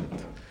sufficient.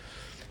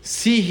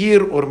 See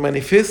here or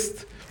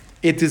manifest,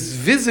 it is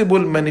visible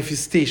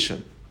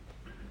manifestation,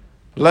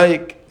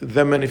 like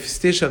the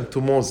manifestation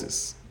to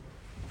Moses.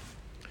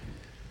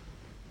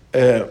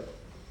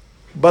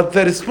 But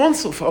the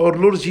response of our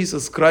Lord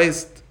Jesus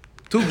Christ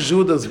took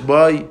Judas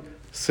by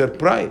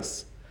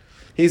surprise.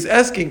 He's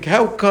asking,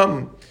 how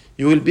come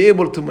you will be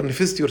able to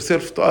manifest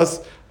yourself to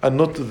us and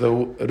not to the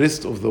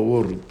rest of the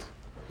world?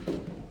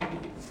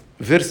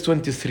 Verse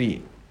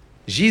 23,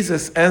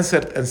 Jesus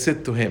answered and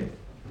said to him,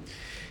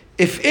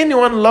 if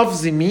anyone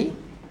loves me,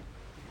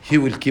 he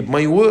will keep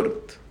my word,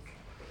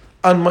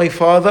 and my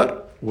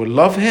Father will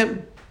love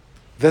him.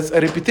 That's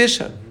a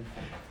repetition.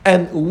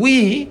 And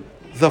we,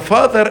 the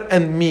Father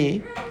and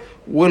me,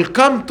 will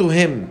come to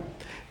him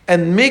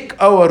and make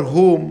our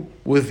home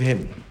with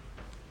him.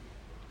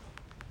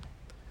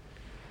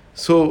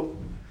 So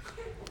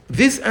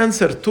this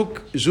answer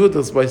took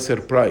Judas by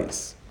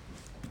surprise.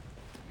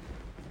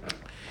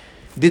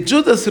 Did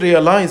Judas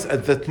realize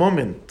at that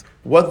moment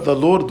what the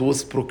Lord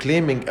was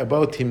proclaiming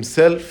about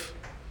himself?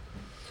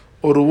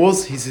 Or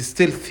was he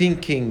still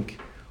thinking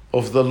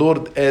of the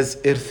Lord as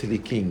earthly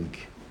king?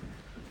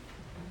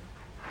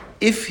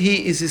 If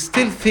he is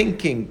still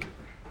thinking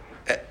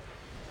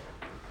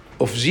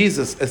of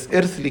Jesus as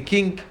earthly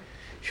king,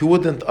 he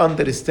wouldn't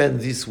understand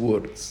these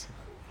words.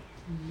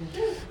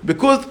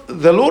 Because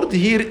the Lord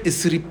here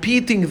is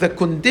repeating the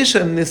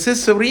condition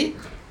necessary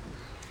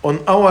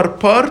on our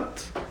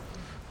part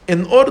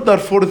in order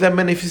for the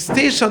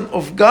manifestation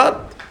of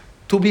God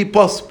to be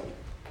possible.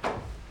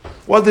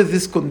 What is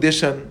this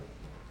condition?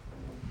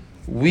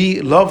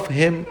 We love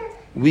him,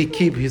 we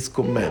keep his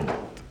commandment.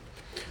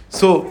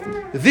 So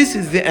this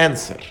is the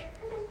answer.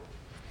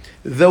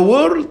 The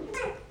world,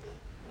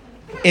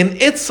 in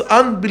its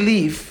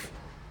unbelief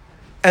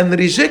and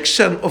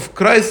rejection of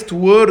Christ's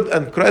word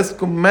and Christ's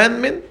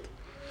commandment,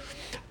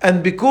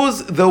 and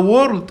because the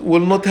world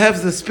will not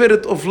have the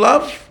spirit of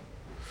love,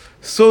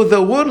 so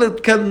the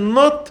world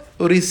cannot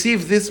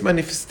receive this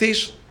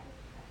manifestation.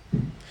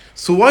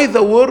 So why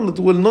the world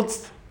will not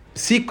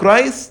see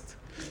Christ?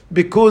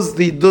 Because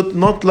they did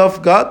not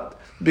love God,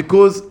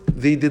 because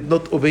they did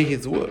not obey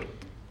his word.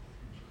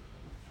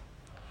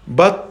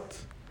 But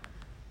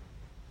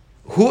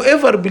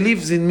whoever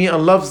believes in me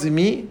and loves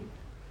me,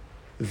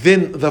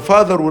 then the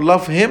Father will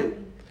love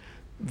him.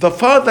 The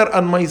Father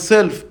and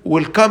myself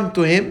will come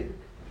to him.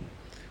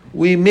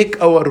 We make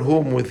our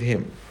home with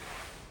him.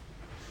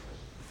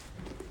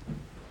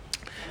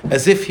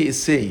 As if he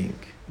is saying,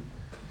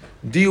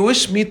 do you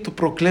wish me to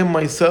proclaim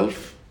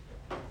myself?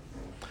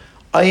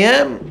 I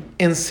am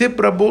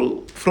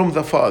inseparable from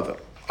the Father.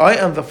 I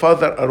and the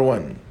Father are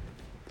one.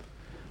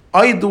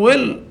 I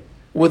dwell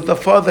with the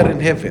Father in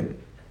heaven.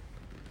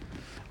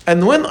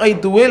 And when I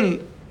dwell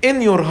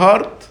in your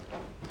heart,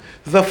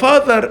 the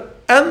Father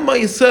and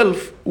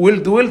myself will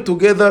dwell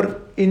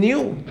together in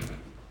you.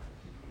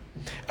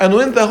 And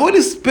when the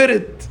Holy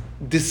Spirit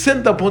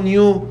descend upon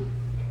you,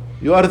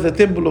 you are the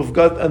temple of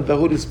God and the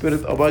Holy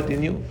Spirit abide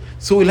in you.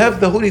 So we'll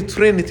have the Holy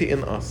Trinity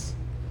in us,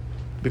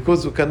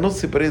 because we cannot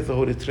separate the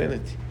Holy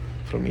Trinity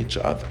from each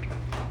other.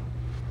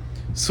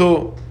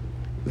 So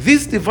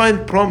this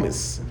divine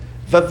promise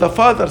that the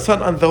Father,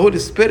 Son, and the Holy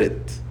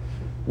Spirit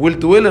will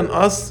dwell in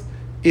us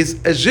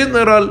is a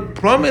general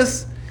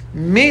promise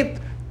made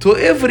to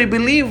every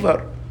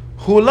believer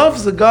who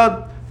loves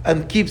God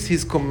and keeps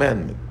his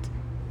commandment.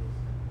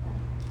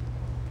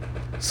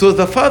 So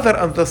the Father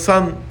and the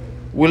Son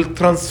will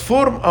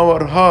transform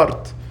our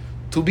heart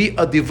to be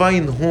a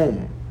divine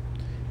home,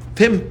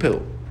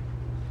 temple,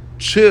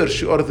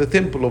 church. You are the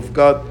temple of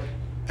God,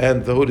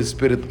 and the Holy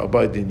Spirit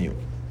abide in you.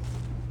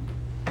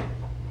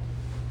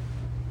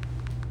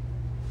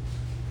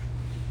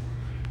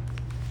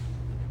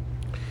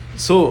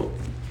 So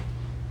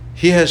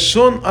he has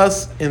shown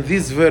us in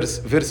this verse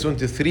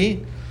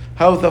 23,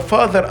 how the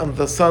Father and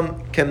the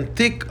Son can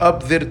take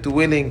up their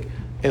dwelling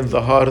in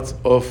the hearts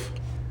of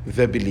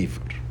the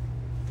believer.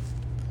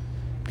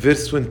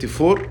 Verse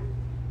 24,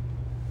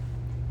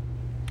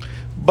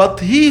 but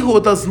he who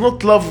does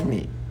not love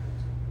me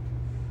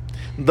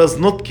does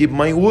not keep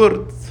my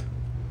words.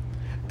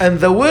 And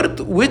the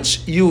word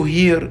which you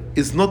hear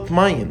is not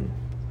mine,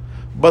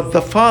 but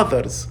the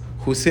Father's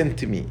who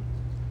sent me.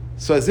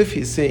 So as if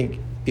he's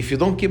saying, if you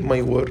don't keep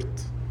my word,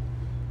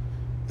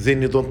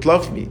 then you don't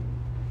love me.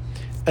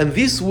 And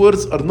these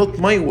words are not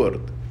my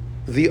word.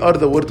 They are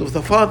the word of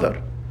the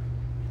Father.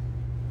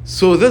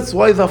 So that's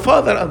why the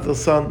Father and the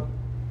Son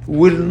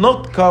will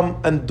not come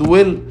and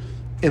dwell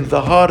in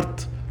the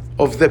heart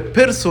of the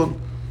person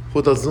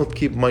who does not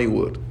keep my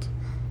word.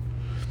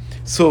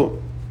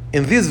 So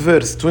in this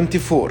verse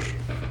 24,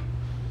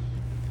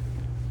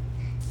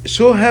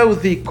 show how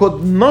they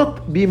could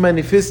not be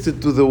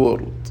manifested to the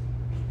world.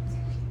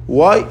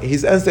 Why?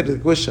 He's answered the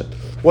question.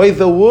 Why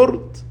the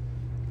world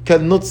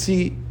cannot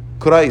see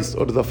Christ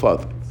or the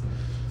Father?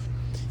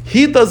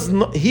 He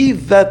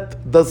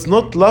that does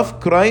not love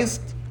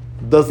Christ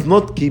does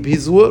not keep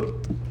his word.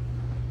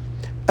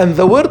 And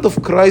the word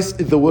of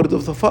Christ is the word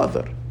of the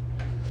Father.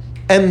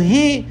 And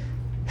he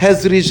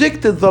has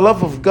rejected the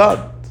love of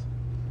God,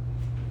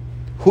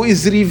 who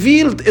is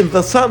revealed in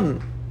the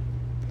Son.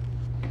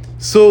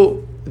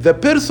 So the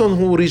person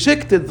who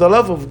rejected the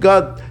love of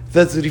God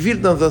that's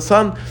revealed in the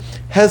Son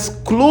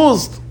has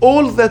closed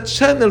all the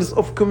channels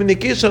of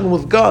communication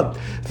with God.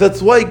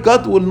 That's why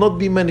God will not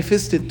be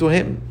manifested to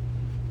him.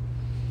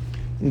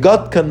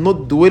 God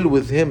cannot dwell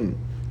with him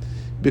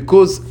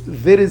because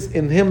there is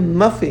in him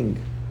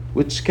nothing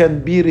which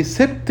can be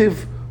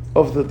receptive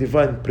of the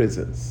divine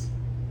presence.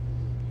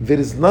 There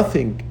is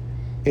nothing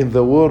in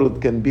the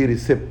world can be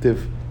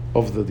receptive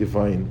of the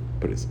divine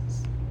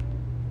presence.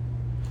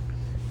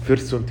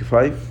 Verse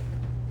 25.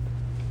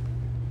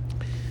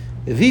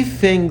 These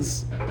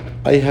things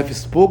I have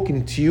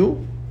spoken to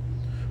you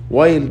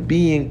while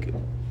being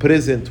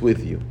present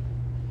with you.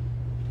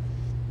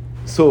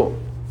 So,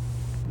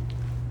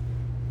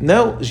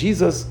 now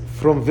Jesus,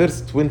 from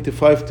verse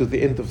 25 to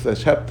the end of the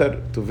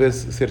chapter, to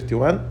verse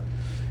 31,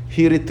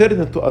 he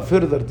returned to a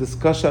further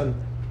discussion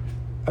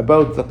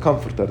about the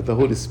Comforter, the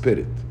Holy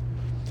Spirit,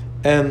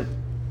 and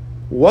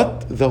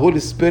what the Holy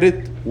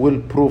Spirit will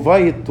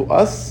provide to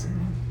us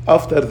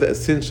after the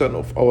ascension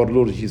of our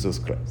Lord Jesus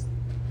Christ.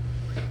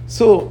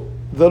 So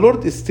the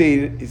Lord is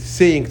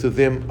saying to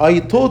them, I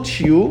taught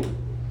you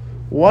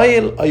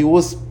while I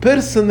was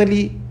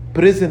personally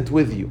present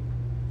with you.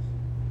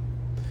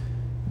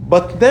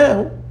 But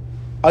now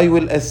I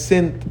will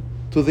ascend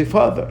to the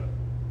Father.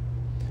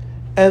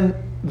 And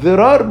there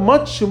are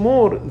much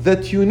more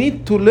that you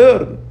need to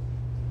learn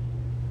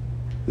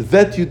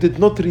that you did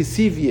not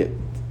receive yet.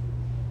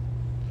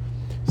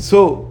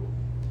 So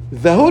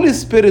the Holy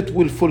Spirit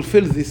will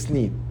fulfill this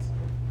need.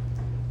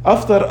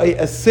 After I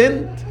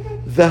ascend,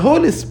 the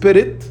Holy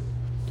Spirit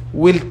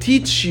will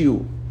teach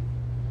you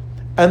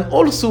and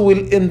also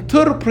will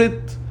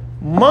interpret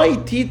my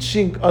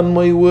teaching and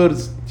my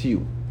words to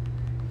you.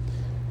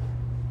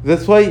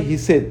 That's why he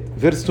said,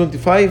 verse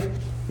 25,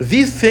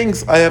 these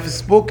things I have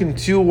spoken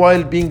to you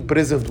while being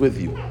present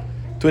with you.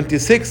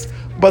 26,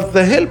 but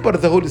the Helper,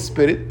 the Holy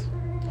Spirit,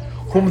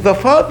 whom the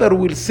Father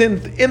will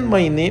send in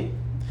my name,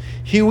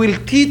 he will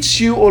teach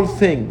you all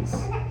things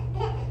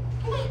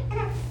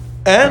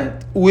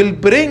and will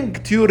bring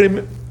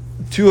to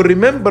your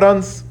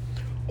remembrance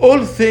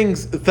all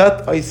things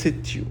that I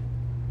said to you.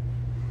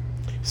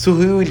 So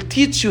he will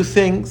teach you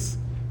things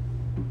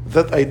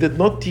that I did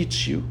not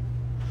teach you.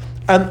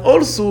 And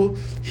also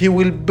he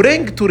will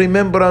bring to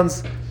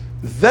remembrance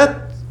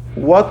that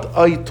what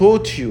I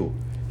taught you.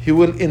 He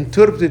will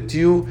interpret to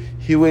you.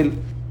 He will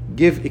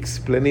give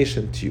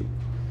explanation to you.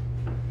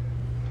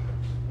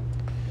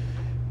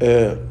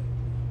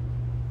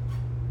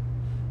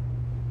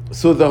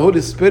 So the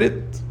Holy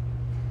Spirit,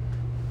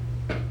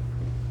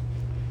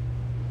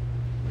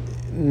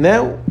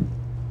 now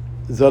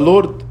the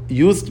Lord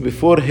used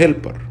before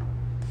Helper.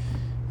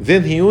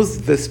 Then he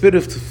used the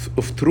Spirit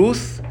of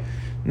truth.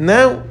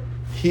 Now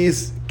he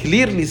is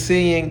clearly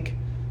saying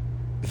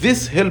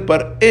this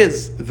Helper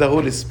is the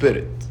Holy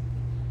Spirit.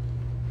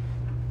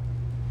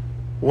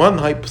 One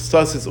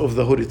hypostasis of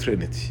the Holy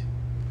Trinity.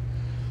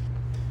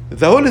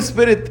 The Holy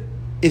Spirit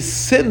is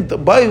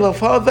sent by the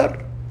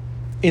Father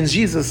in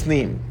Jesus'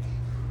 name.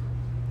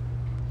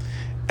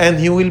 And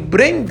he will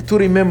bring to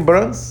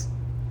remembrance,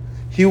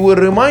 he will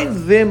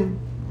remind them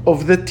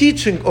of the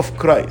teaching of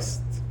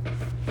Christ.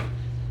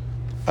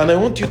 And I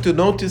want you to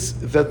notice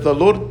that the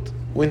Lord,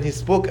 when he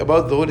spoke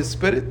about the Holy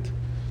Spirit,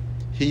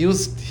 he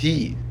used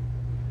he,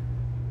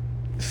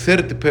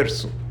 third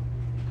person.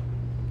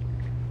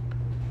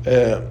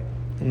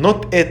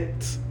 Not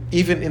it,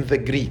 even in the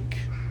Greek.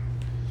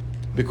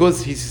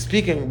 Because he's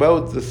speaking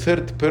about the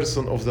third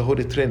person of the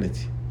Holy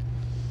Trinity.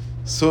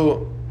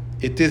 So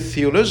it is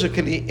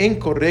theologically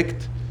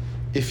incorrect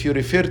if you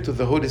refer to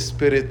the Holy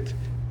Spirit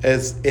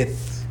as it.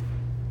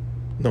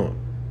 No,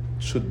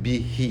 it should be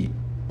he.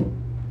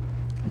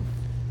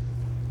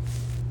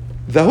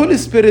 The Holy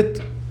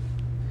Spirit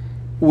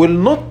will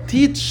not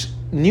teach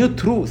new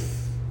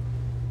truth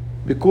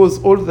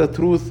because all the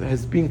truth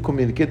has been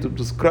communicated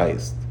with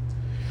Christ.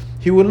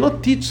 He will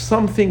not teach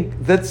something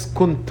that's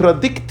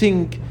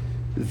contradicting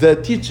the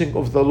teaching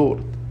of the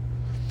Lord.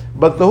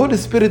 But the Holy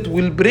Spirit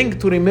will bring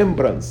to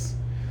remembrance,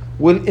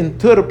 will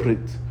interpret,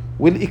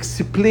 will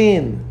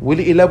explain, will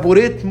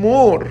elaborate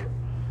more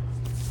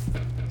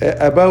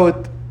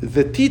about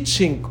the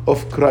teaching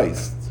of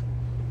Christ,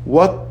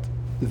 what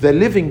the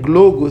living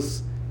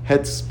Logos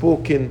had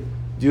spoken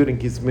during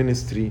his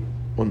ministry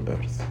on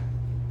earth.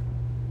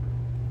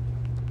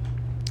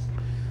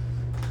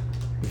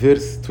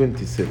 Verse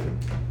 27.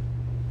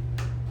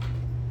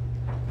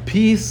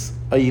 Peace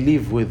I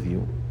leave with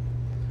you.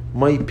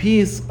 My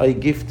peace I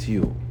give to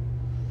you.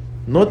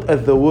 Not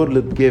as the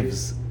world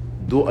gives,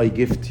 do I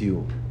give to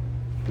you.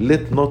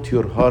 Let not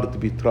your heart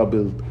be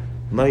troubled,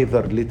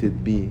 neither let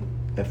it be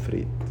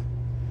afraid.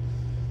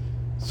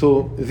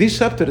 So this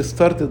chapter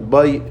started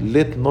by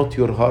let not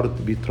your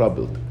heart be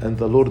troubled, and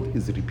the Lord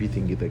is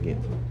repeating it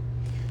again.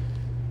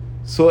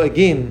 So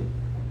again,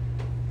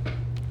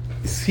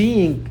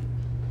 seeing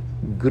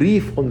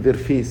grief on their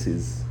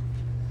faces,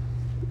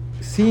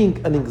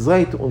 seeing an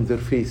anxiety on their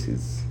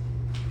faces,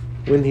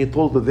 when he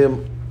told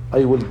them,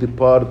 I will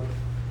depart,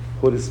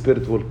 Holy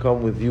Spirit will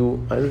come with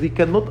you, and they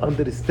cannot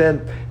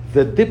understand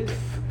the depth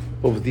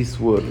of these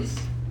words.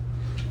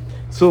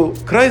 So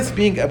Christ,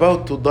 being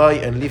about to die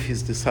and leave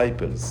his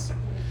disciples,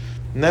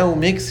 now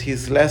makes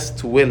his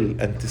last will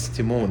and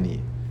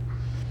testimony.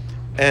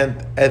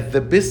 And as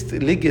the best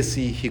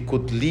legacy he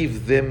could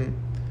leave them,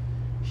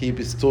 he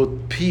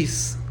bestowed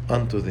peace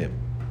unto them.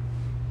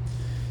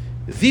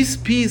 This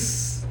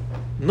peace,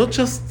 not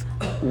just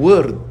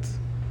word,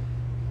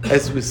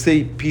 as we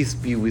say, peace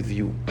be with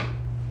you,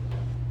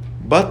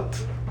 but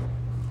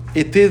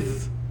it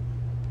is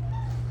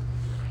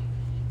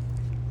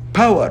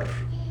power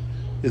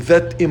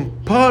that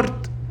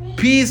impart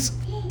peace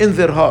in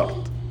their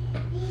heart.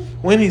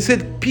 When he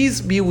said, peace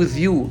be with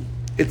you,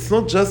 it's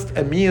not just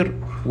a mere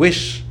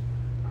wish.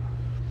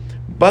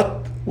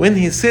 But when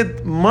he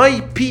said,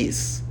 my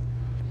peace,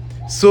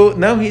 so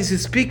now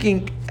he's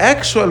speaking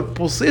actual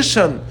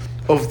possession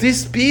of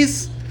this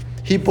peace.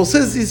 He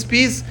possesses this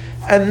peace,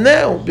 and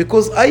now,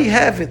 because I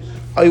have it,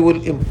 I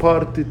will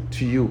impart it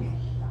to you.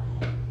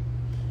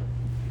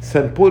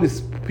 St. Paul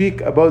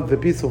speaks about the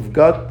peace of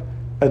God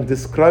and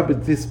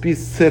described this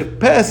peace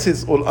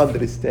surpasses all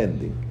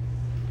understanding.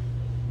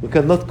 We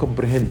cannot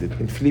comprehend it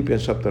in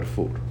Philippians chapter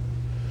 4.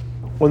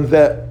 On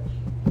the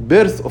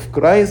birth of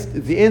Christ,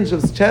 the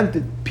angels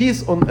chanted,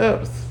 peace on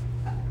earth.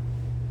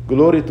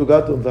 Glory to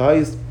God on the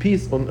highest,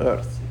 peace on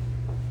earth.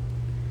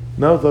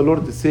 Now the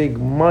Lord is saying,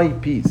 my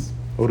peace,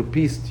 or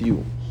peace to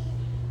you.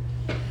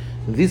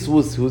 This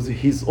was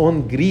his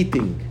own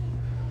greeting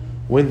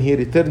when he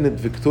returned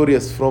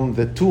victorious from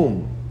the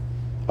tomb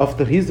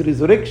after his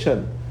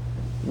resurrection.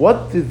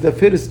 What is the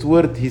first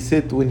word he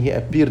said when he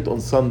appeared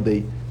on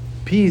Sunday?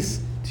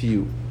 Peace to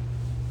you.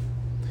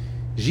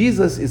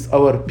 Jesus is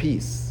our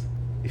peace.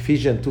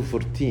 Ephesians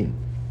 2:14.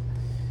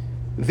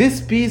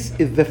 This peace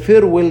is the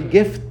farewell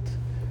gift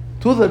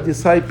to the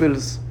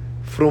disciples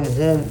from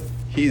whom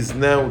he is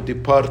now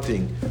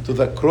departing to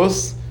the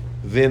cross,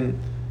 then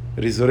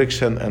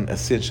resurrection and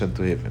ascension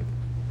to heaven.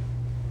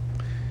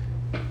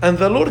 And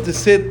the Lord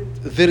said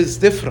there is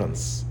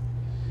difference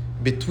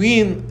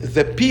between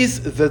the peace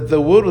that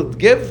the world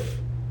give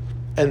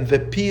and the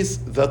peace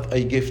that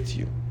I give to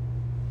you.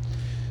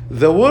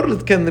 The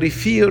world can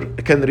refer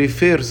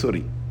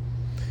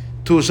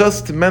to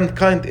just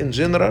mankind in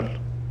general,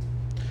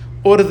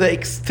 or the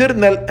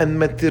external and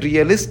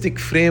materialistic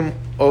frame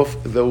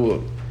of the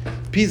world.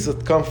 Peace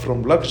that comes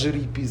from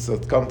luxury, peace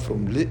that comes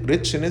from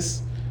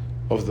richness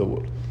of the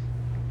world.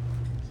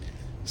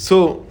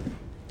 So,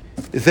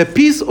 the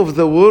peace of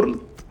the world,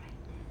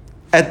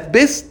 at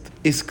best,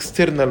 is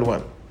external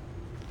one.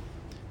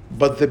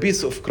 But the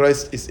peace of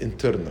Christ is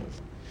internal.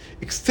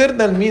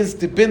 External means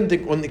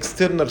depending on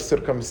external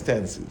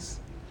circumstances.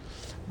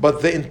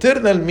 But the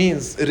internal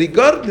means,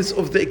 regardless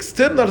of the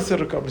external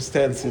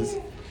circumstances,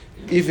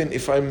 even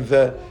if I'm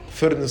the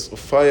furnace of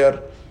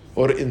fire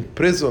or in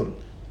prison,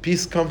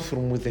 peace comes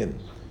from within.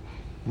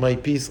 My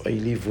peace I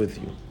leave with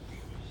you.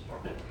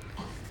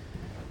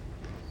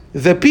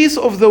 The peace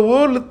of the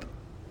world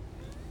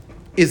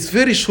is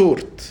very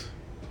short,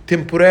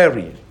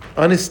 temporary,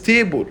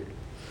 unstable,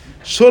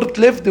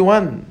 short-lived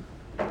one.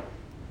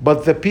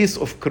 But the peace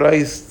of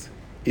Christ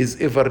is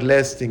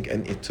everlasting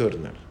and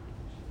eternal.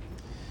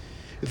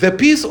 The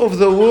peace of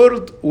the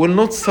world will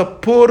not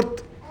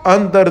support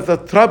under the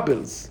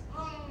troubles,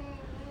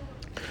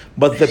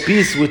 but the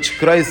peace which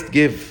Christ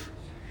gave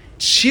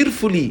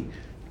cheerfully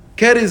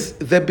carries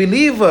the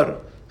believer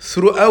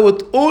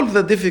throughout all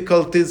the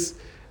difficulties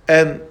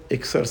and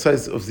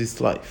exercise of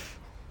this life.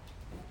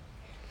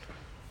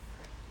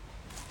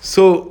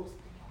 So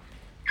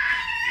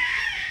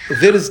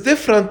there is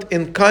different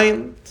in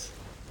kind.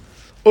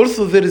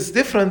 Also, there is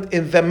different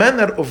in the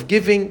manner of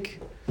giving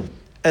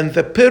and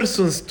the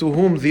persons to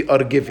whom they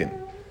are given.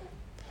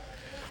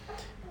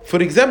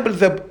 For example,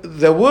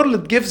 the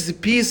world gives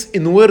peace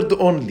in word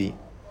only.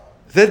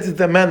 That is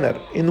the manner,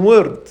 in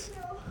word.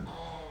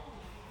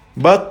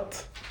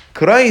 But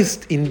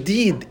Christ,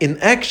 indeed, in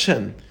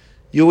action,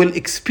 you will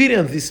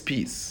experience this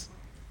peace.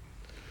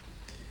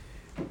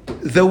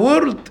 The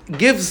world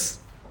gives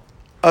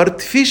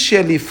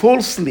artificially,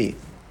 falsely.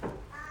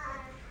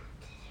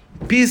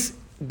 Peace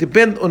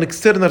depends on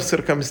external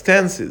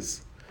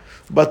circumstances,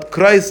 but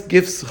Christ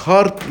gives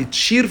heartily,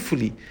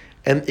 cheerfully,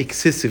 and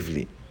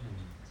excessively.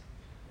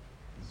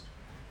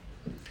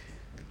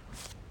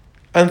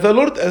 And the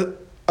Lord,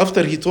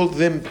 after he told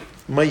them,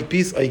 my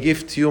peace I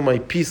give to you, my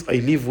peace I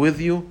leave with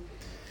you,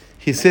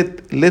 he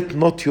said, let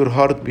not your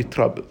heart be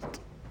troubled.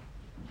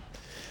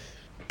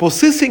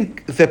 Possessing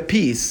the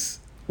peace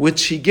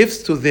which he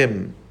gives to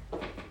them,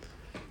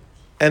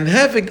 and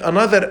having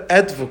another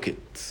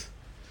advocate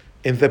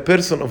in the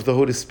person of the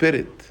Holy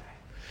Spirit,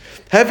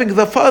 having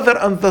the Father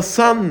and the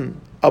Son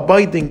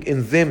abiding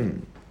in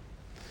them,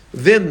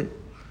 then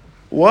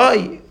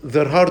why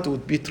their heart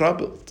would be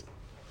troubled?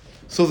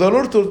 So the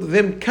Lord told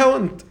them,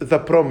 count the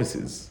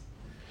promises.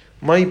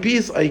 My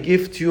peace I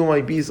give to you,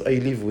 my peace I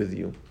leave with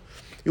you.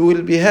 You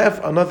will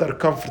have another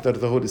comforter,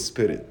 the Holy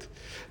Spirit.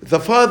 The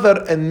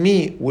Father and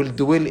me will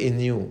dwell in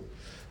you.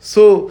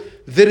 So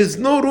there is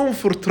no room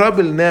for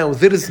trouble now.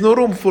 There is no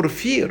room for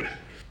fear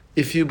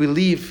if you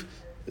believe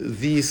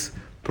these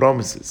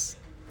promises.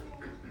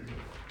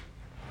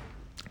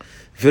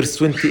 Verse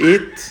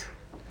 28,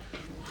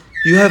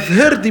 you have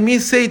heard me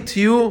say to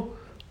you,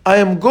 I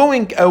am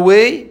going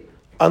away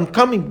and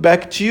coming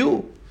back to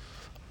you.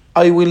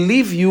 I will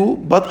leave you,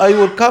 but I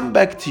will come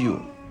back to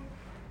you.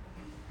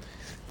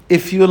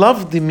 If you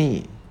loved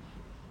me,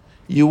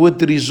 you would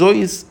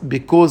rejoice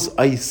because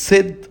I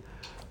said,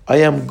 I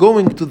am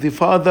going to the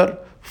Father,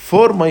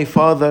 for my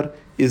Father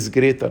is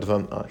greater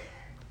than I.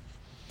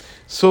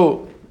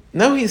 So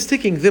now he's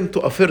taking them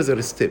to a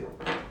further step.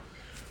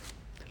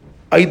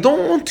 I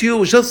don't want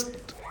you just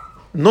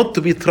not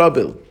to be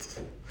troubled,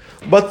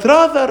 but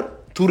rather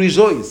to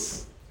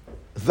rejoice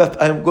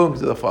that I am going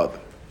to the Father.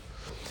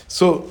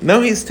 So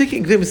now he's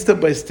taking them step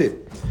by step.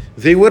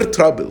 They were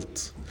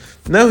troubled.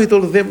 Now he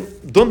told them,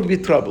 don't be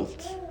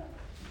troubled.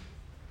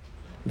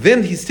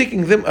 Then he's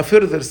taking them a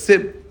further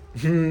step.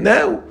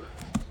 Now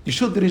you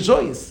should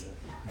rejoice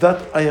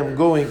that I am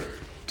going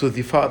to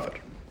the Father.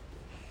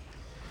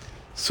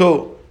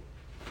 So,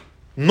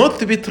 not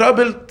to be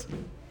troubled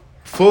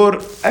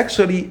for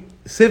actually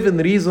 7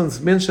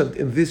 reasons mentioned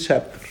in this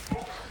chapter.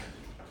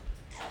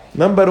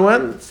 Number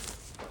 1,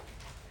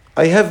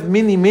 I have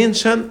many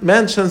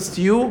mansions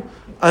to you,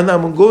 and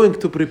I'm going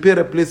to prepare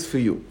a place for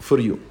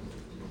you.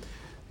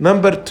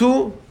 Number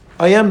 2,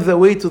 I am the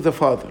way to the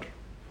Father.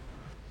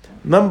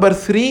 Number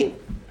 3,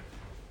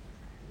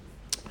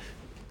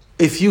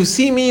 if you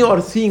see me, you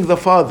are seeing the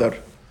Father.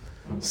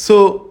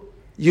 So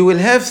you will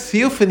have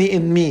theophany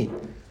in me.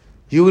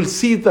 You will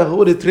see the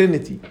Holy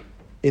Trinity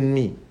in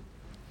me.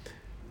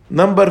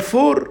 Number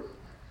 4,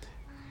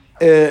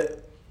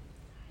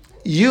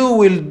 you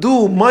will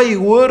do my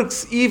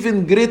works,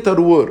 even greater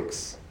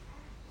works.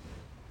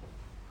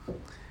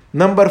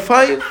 Number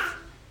 5,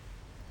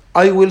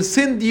 I will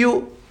send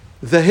you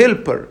the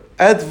helper,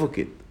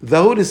 advocate,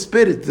 the Holy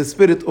Spirit, the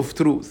Spirit of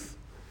truth.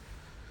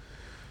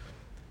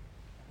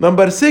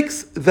 Number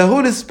 6, the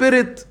Holy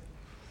Spirit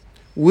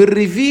will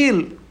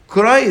reveal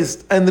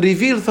Christ and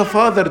reveal the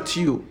Father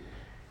to you.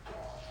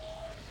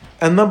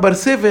 And number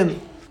 7,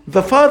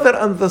 the Father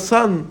and the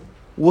Son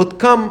would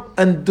come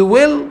and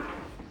dwell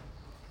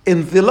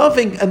in the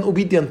loving and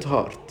obedient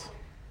heart.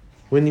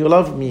 When you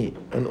love me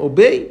and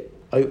obey.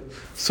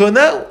 So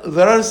now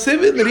there are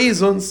 7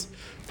 reasons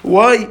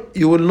why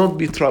you will not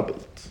be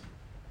troubled.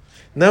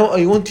 Now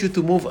I want you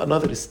to move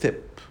another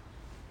step,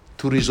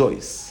 to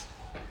rejoice.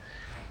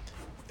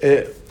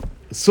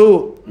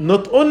 So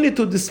not only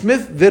to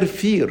dismiss their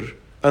fear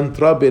and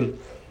trouble,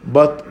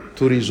 but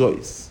to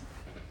rejoice.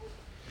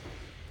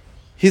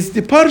 His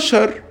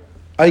departure,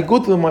 I go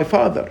to my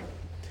Father.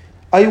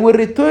 I will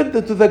return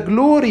to the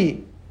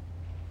glory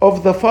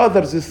of the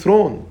Father's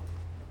throne.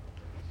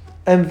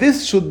 And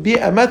this should be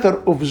a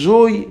matter of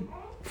joy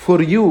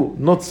for you,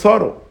 not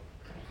sorrow.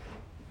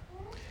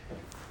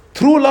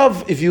 True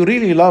love, if you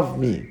really love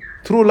me,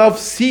 true love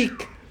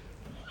seek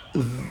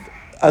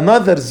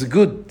another's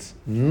good,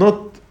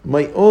 not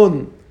my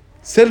own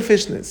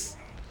selfishness.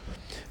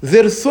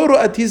 Their sorrow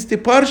at his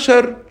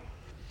departure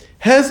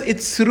has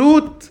its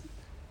root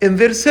in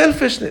their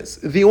selfishness.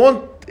 They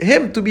want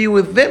him to be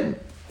with them.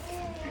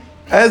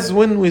 As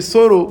when we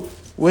sorrow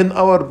when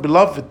our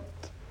beloved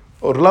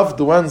or loved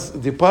ones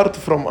depart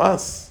from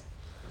us.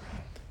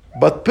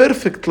 But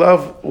perfect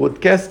love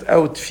would cast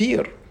out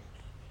fear.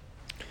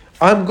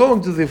 I'm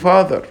going to the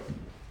Father.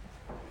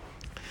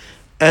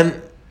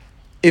 And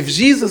if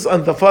Jesus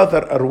and the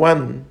Father are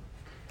one,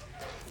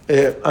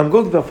 I'm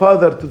going to the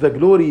Father to the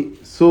glory,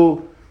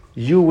 so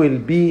you will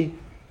be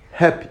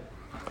happy.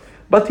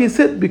 But he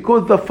said,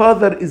 because the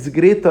Father is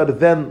greater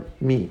than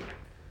me.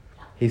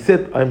 He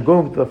said, I'm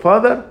going to the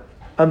Father,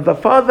 and the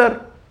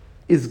Father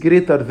is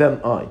greater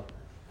than I.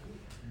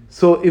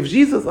 So if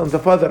Jesus and the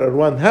Father are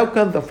one, how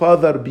can the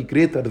Father be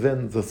greater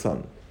than the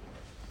Son?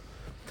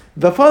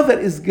 The Father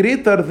is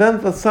greater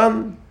than the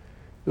Son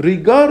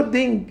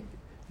regarding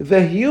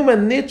the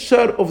human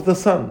nature of the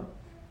Son.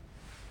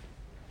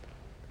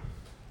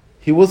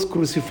 He was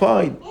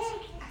crucified.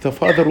 The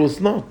Father was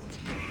not.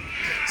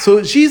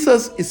 So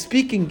Jesus is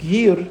speaking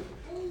here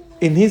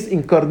in his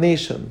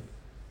incarnation,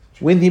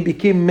 when he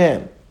became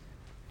man.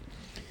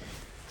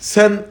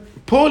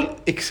 St. Paul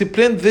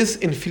explained this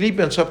in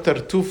Philippians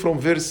chapter 2 from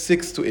verse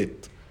 6 to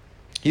 8.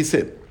 He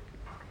said,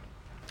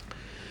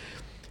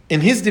 in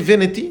his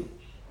divinity,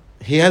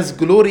 he has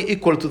glory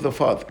equal to the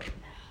Father.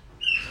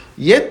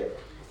 Yet,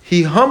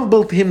 he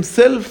humbled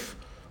himself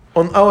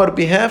on our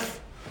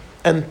behalf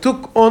and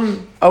took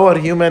on our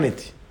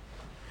humanity.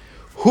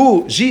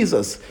 Who,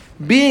 Jesus,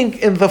 being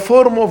in the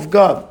form of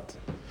God,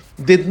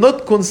 did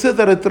not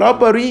consider it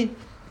robbery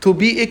to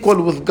be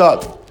equal with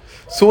God.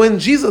 So when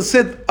Jesus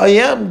said, I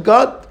am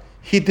God,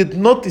 he did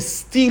not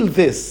steal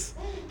this.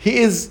 He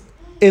is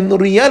in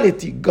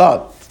reality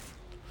God.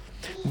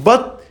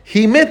 But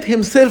he made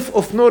himself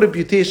of no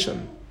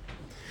reputation,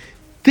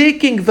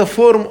 taking the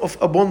form of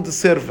a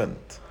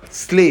bondservant,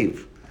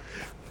 slave,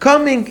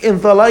 coming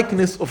in the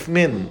likeness of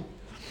men,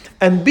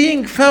 and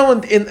being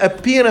found in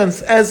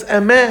appearance as a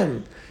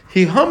man,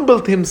 he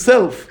humbled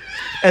himself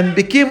and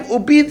became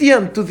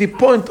obedient to the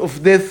point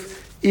of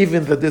death,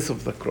 even the death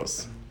of the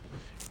cross.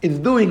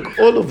 in doing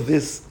all of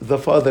this, the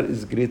Father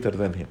is greater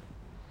than him.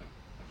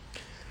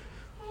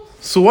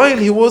 So while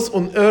he was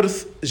on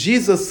earth,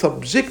 Jesus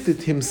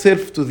subjected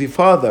himself to the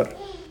Father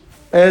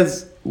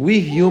as we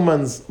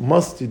humans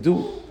must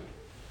do.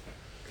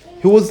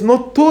 He was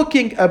not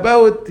talking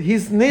about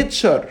his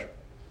nature,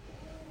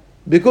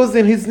 because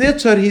in his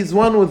nature he is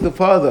one with the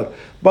Father,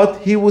 but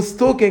he was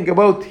talking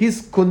about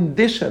his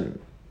condition.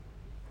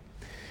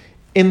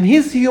 In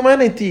his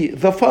humanity,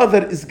 the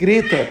Father is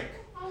greater,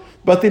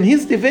 but in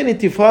his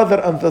divinity, Father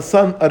and the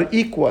Son are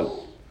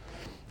equal.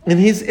 In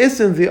his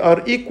essence, they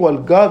are equal.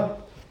 God,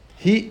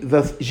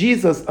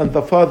 Jesus and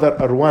the Father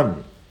are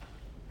one.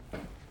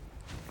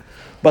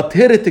 But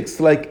heretics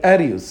like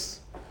Arius,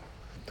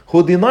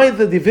 who deny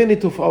the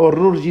divinity of our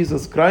Lord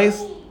Jesus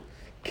Christ,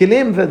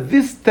 claim that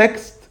this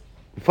text,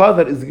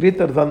 Father is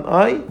greater than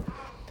I,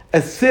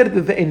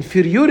 asserted the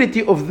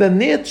inferiority of the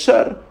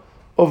nature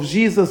of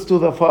Jesus to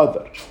the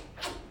Father.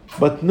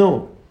 But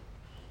no,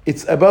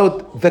 it's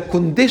about the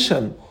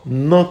condition,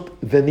 not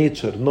the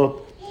nature, not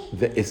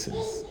the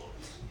essence.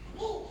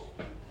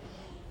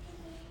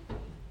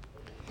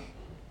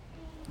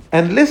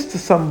 Unless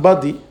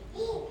somebody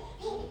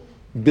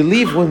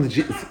believe when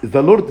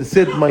the Lord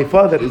said, my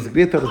Father is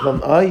greater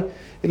than I,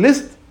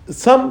 unless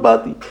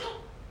somebody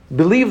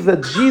believe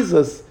that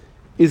Jesus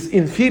is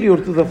inferior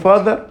to the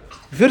Father,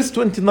 verse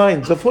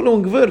 29, the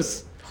following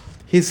verse,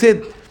 he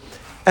said,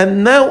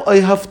 and now I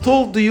have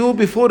told you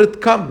before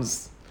it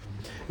comes,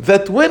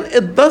 that when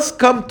it does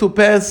come to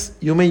pass,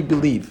 you may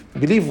believe.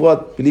 Believe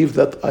what? Believe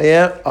that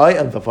I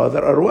and the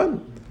Father are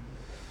one.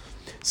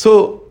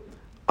 So,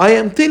 I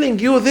am telling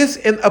you this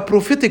in a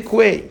prophetic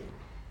way.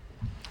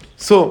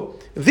 So,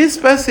 this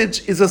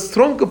passage is a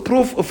strong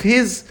proof of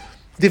his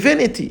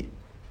divinity.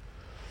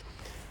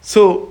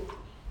 So,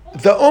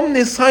 the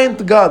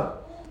omniscient God,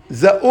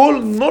 the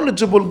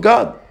all-knowledgeable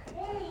God,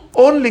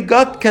 only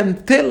God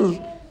can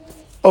tell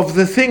of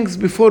the things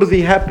before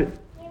they happen.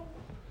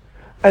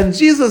 And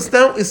Jesus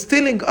now is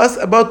telling us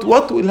about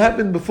what will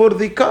happen before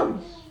they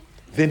come.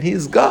 Then he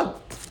is God.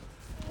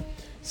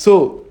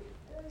 So,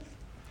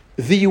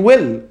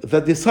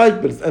 the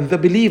disciples and the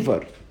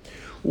believer,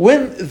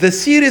 when the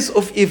series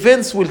of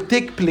events will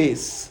take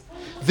place,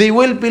 they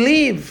will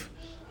believe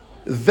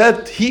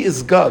that he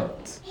is God.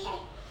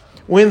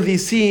 When they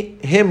see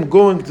him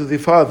going to the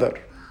Father,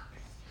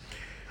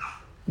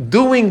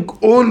 doing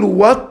all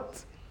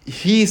what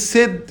he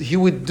said he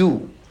would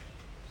do,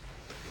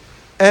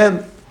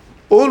 and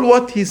all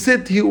what he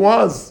said he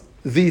was,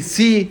 they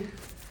see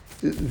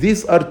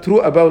these are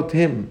true about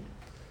him,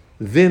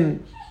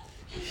 then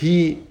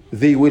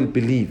they will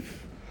believe.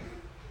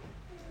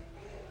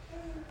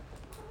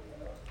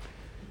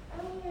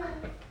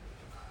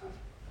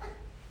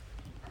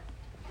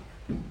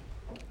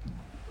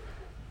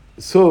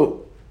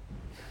 So,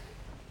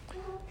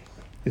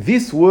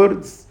 these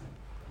words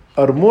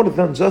are more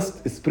than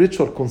just a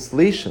spiritual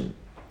consolation,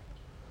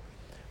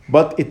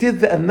 but it is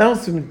the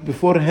announcement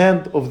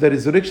beforehand of the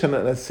resurrection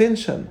and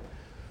ascension,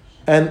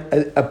 and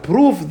a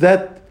proof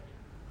that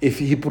if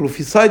he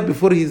prophesied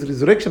before his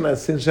resurrection and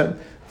ascension,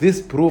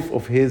 this proof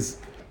of his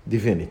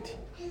divinity.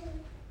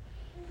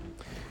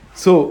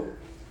 So,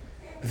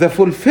 the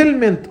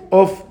fulfillment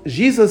of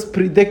Jesus'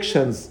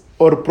 predictions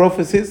or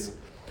prophecies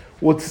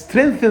would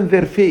strengthen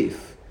their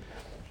faith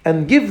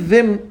and give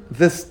them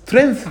the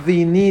strength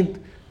they need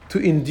to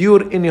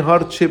endure any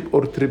hardship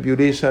or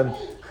tribulation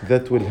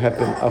that will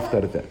happen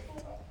after that.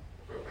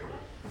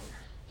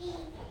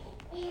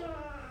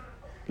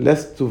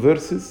 Last two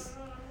verses.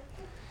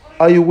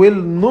 I will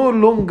no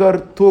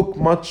longer talk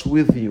much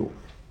with you.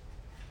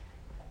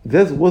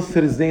 That was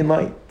Thursday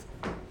night.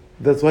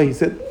 That's why he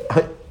said,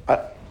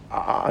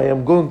 I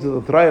am going to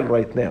the trial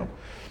right now.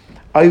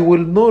 I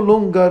will no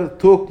longer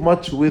talk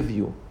much with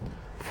you,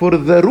 for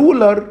the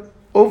ruler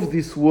of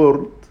this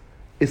world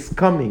is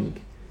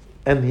coming,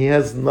 and he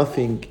has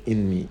nothing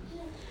in me.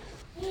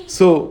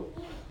 So,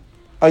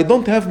 I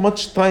don't have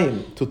much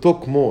time to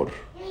talk more.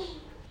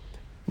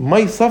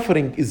 My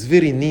suffering is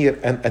very near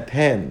and at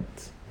hand.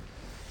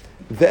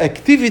 The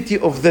activity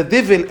of the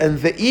devil and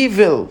the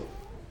evil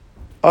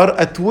are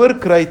at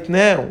work right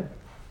now.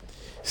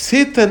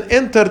 Satan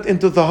entered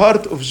into the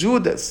heart of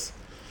Judas,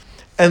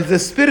 and the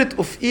spirit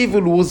of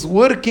evil was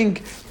working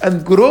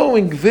and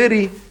growing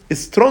very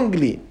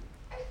strongly.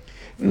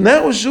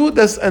 Now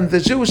Judas and the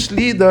Jewish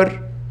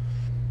leader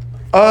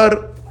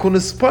are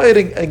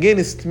conspiring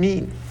against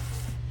me.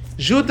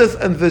 Judas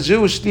and the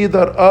Jewish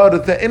leader are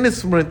the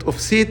instrument of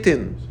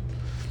Satan,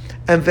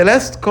 and the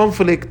last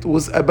conflict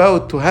was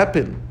about to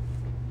happen.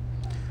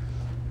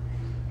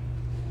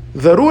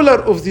 The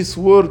ruler of this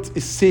world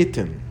is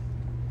Satan,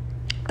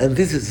 and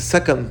this is the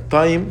second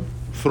time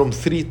from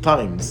 3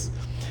 times.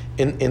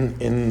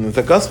 In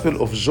the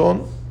Gospel of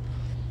John,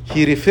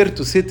 he referred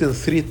to Satan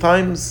 3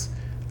 times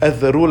as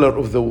the ruler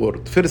of the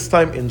world. First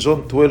time in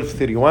John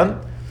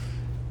 12:31,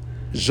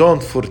 John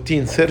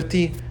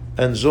 14:30,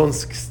 and John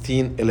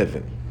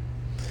 16:11.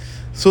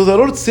 So the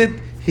Lord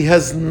said, he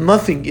has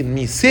nothing in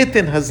me.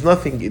 Satan has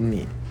nothing in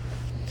me.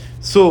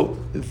 So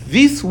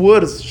these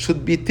words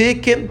should be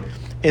taken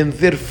in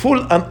their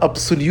full and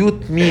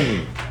absolute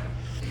meaning.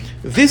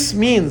 This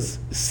means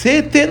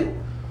Satan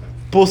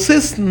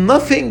possessed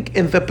nothing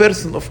in the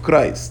person of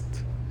Christ.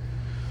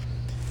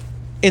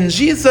 In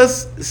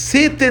Jesus,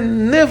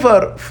 Satan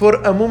never for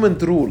a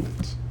moment ruled.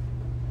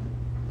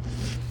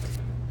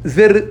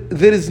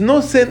 There is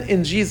no sin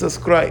in Jesus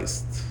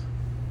Christ.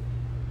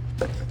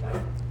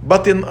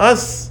 But in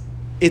us,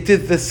 it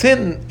is the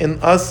sin in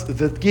us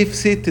that gives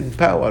Satan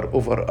power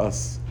over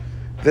us.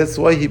 That's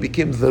why he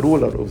became the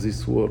ruler of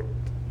this world.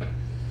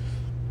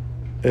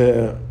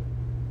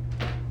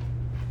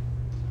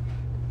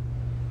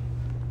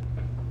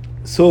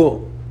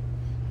 So,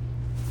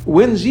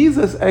 when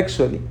Jesus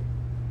actually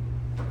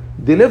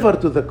delivered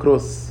to the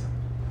cross,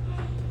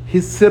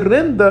 his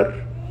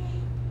surrender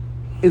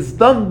is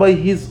done by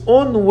his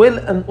own will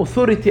and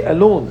authority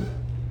alone.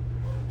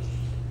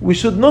 We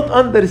should not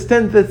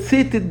understand that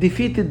Satan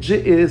defeated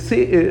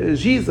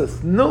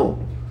Jesus. No.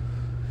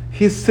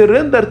 His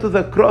surrender to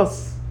the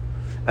cross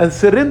and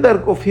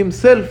surrender of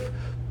himself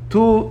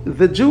to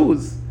the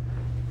Jews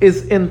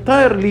is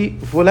entirely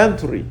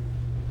voluntary,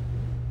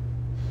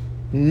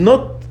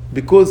 not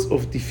because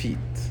of defeat.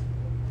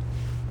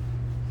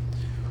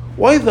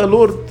 Why the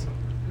Lord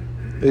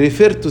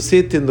referred to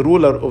Satan,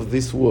 ruler of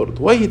this world?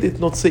 Why he did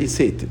not say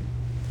Satan?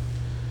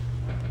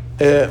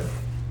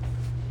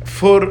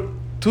 For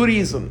two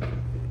reasons.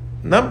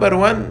 Number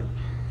one,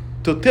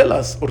 to tell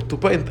us or to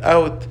point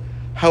out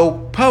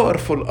how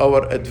powerful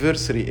our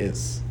adversary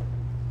is.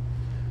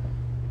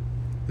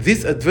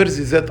 This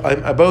adversary that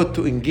I'm about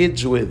to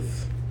engage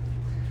with.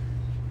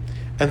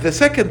 And the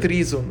second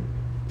reason,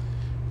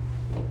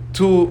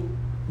 to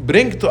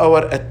bring to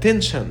our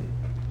attention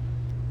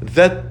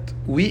that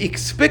we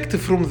expect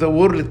from the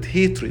world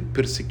hatred,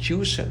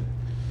 persecution,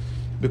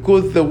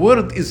 because the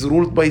world is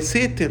ruled by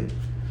Satan.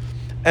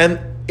 And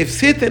if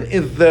Satan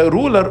is the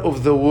ruler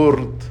of the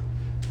world,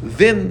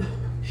 then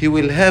he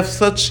will have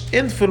such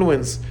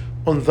influence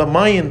on the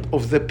mind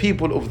of the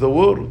people of the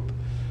world.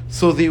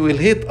 So they will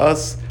hate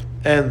us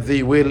and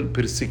they will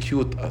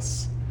persecute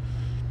us.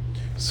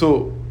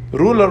 So,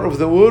 ruler of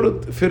the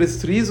world,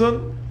 first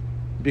reason,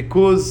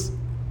 because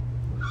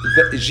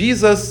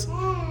Jesus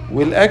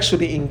will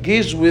actually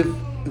engage with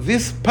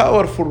this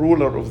powerful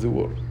ruler of the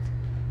world,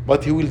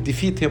 but he will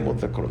defeat him on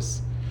the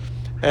cross.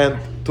 And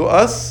to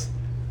us,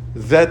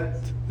 that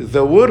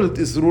the world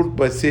is ruled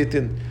by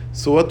Satan,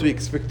 so what we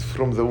expect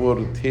from the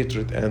world?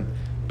 Hatred and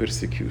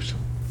persecution.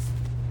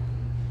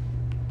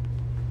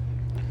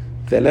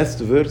 The last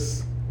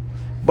verse,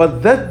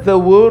 but that the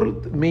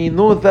world may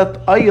know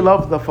that I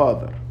love the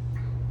Father,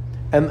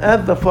 and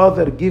as the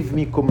Father give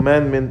me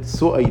commandment,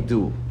 so I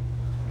do.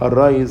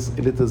 Arise,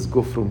 let us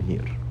go from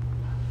here.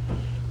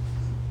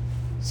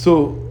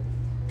 So,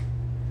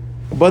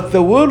 but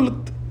the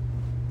world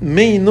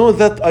may know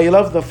that I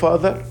love the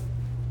Father.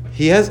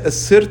 He has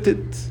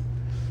asserted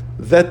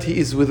that he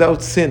is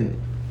without sin.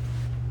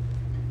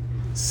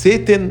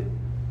 Satan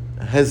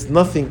has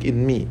nothing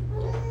in me,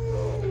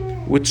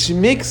 which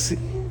makes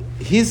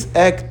his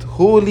act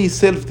wholly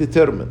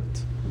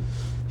self-determined.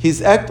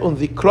 His act on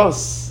the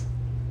cross,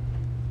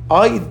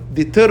 I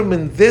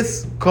determined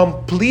this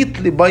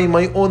completely by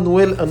my own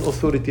will and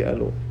authority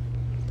alone.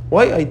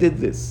 Why I did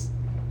this?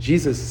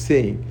 Jesus is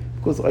saying,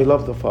 because I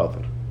love the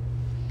Father.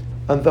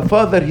 And the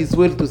Father, his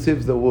will to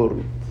save the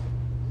world.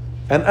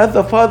 And as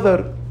the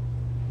Father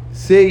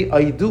say,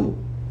 I do.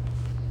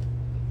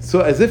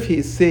 So as if he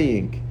is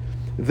saying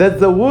that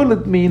the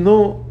world may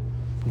know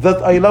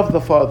that I love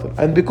the Father.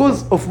 And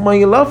because of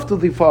my love to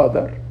the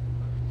Father,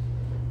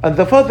 and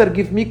the Father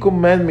give me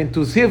commandment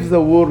to save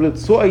the world,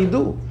 so I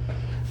do.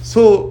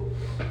 So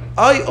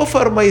I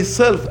offer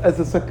myself as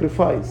a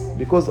sacrifice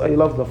because I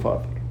love the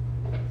Father.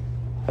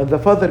 And the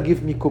Father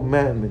give me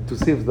commandment to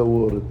save the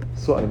world,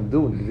 so I'm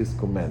doing this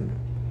commandment.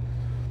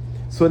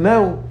 So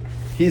now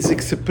he is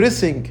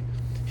expressing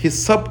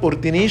his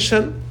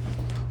subordination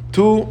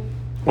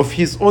of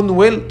his own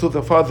will to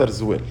the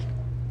Father's will.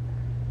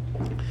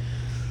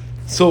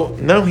 So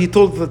now he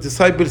told the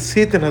disciples,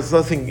 Satan has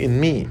nothing in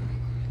me,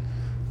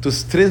 to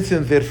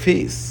strengthen their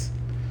faith,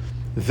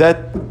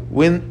 that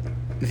when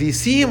they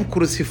see him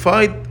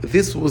crucified,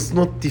 this was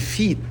not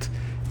defeat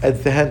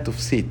at the hand of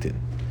Satan.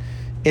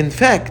 In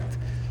fact,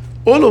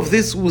 all of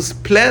this was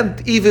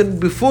planned even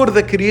before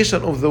the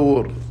creation of the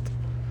world.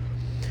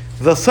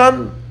 The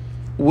Son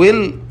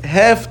will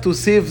have to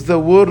save the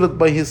world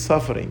by his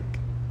suffering.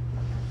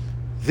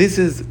 This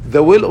is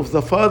the will of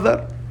the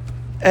Father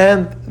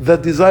and the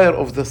desire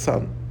of the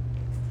Son.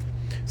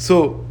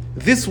 So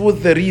this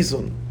was the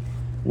reason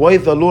why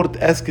the Lord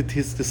asked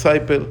his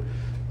disciple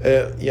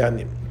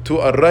to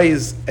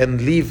arise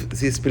and leave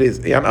this place.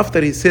 And after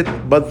he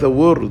said, but the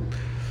world,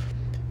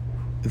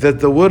 that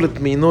the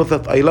world may know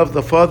that I love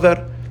the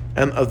Father,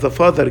 and as the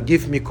Father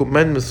give me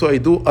commandments, so I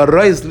do.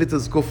 Arise, let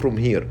us go from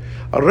here.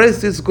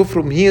 Arise, let's go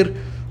from here.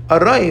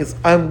 Arise,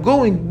 I'm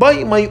going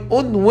by my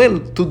own will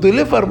to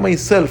deliver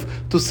myself,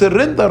 to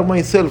surrender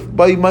myself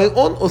by my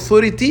own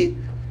authority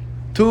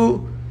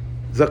to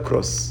the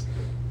cross.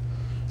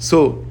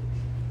 So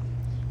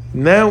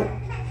now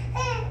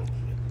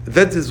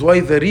That is why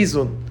the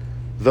reason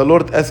the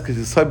Lord asked his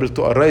disciples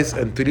to arise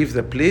and to leave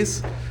the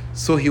place,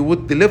 so he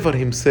would deliver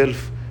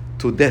himself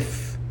to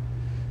death.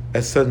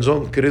 As St.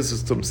 John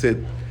Chrysostom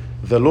said,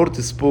 the Lord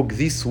spoke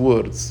these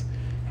words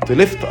to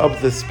lift up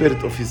the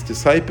spirit of his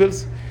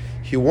disciples.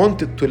 He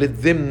wanted to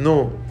let them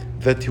know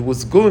that he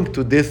was going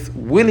to death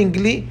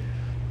willingly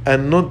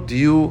and not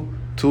due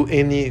to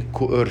any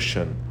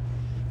coercion.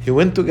 He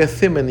went to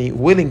Gethsemane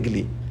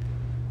willingly.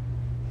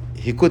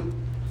 He could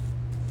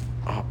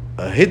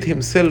hide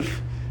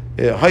himself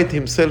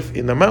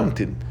in a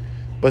mountain,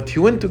 but he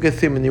went to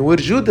Gethsemane where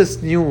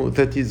Judas knew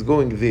that he's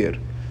going there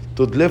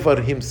to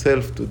deliver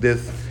himself to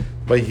death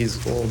by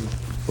his own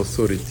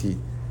authority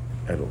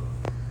alone.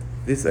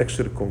 This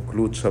actually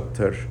concludes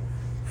chapter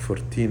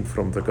 14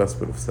 from the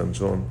Gospel of St.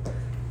 John.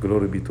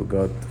 Glory be to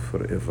God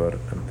forever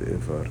and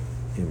ever.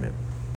 Amen.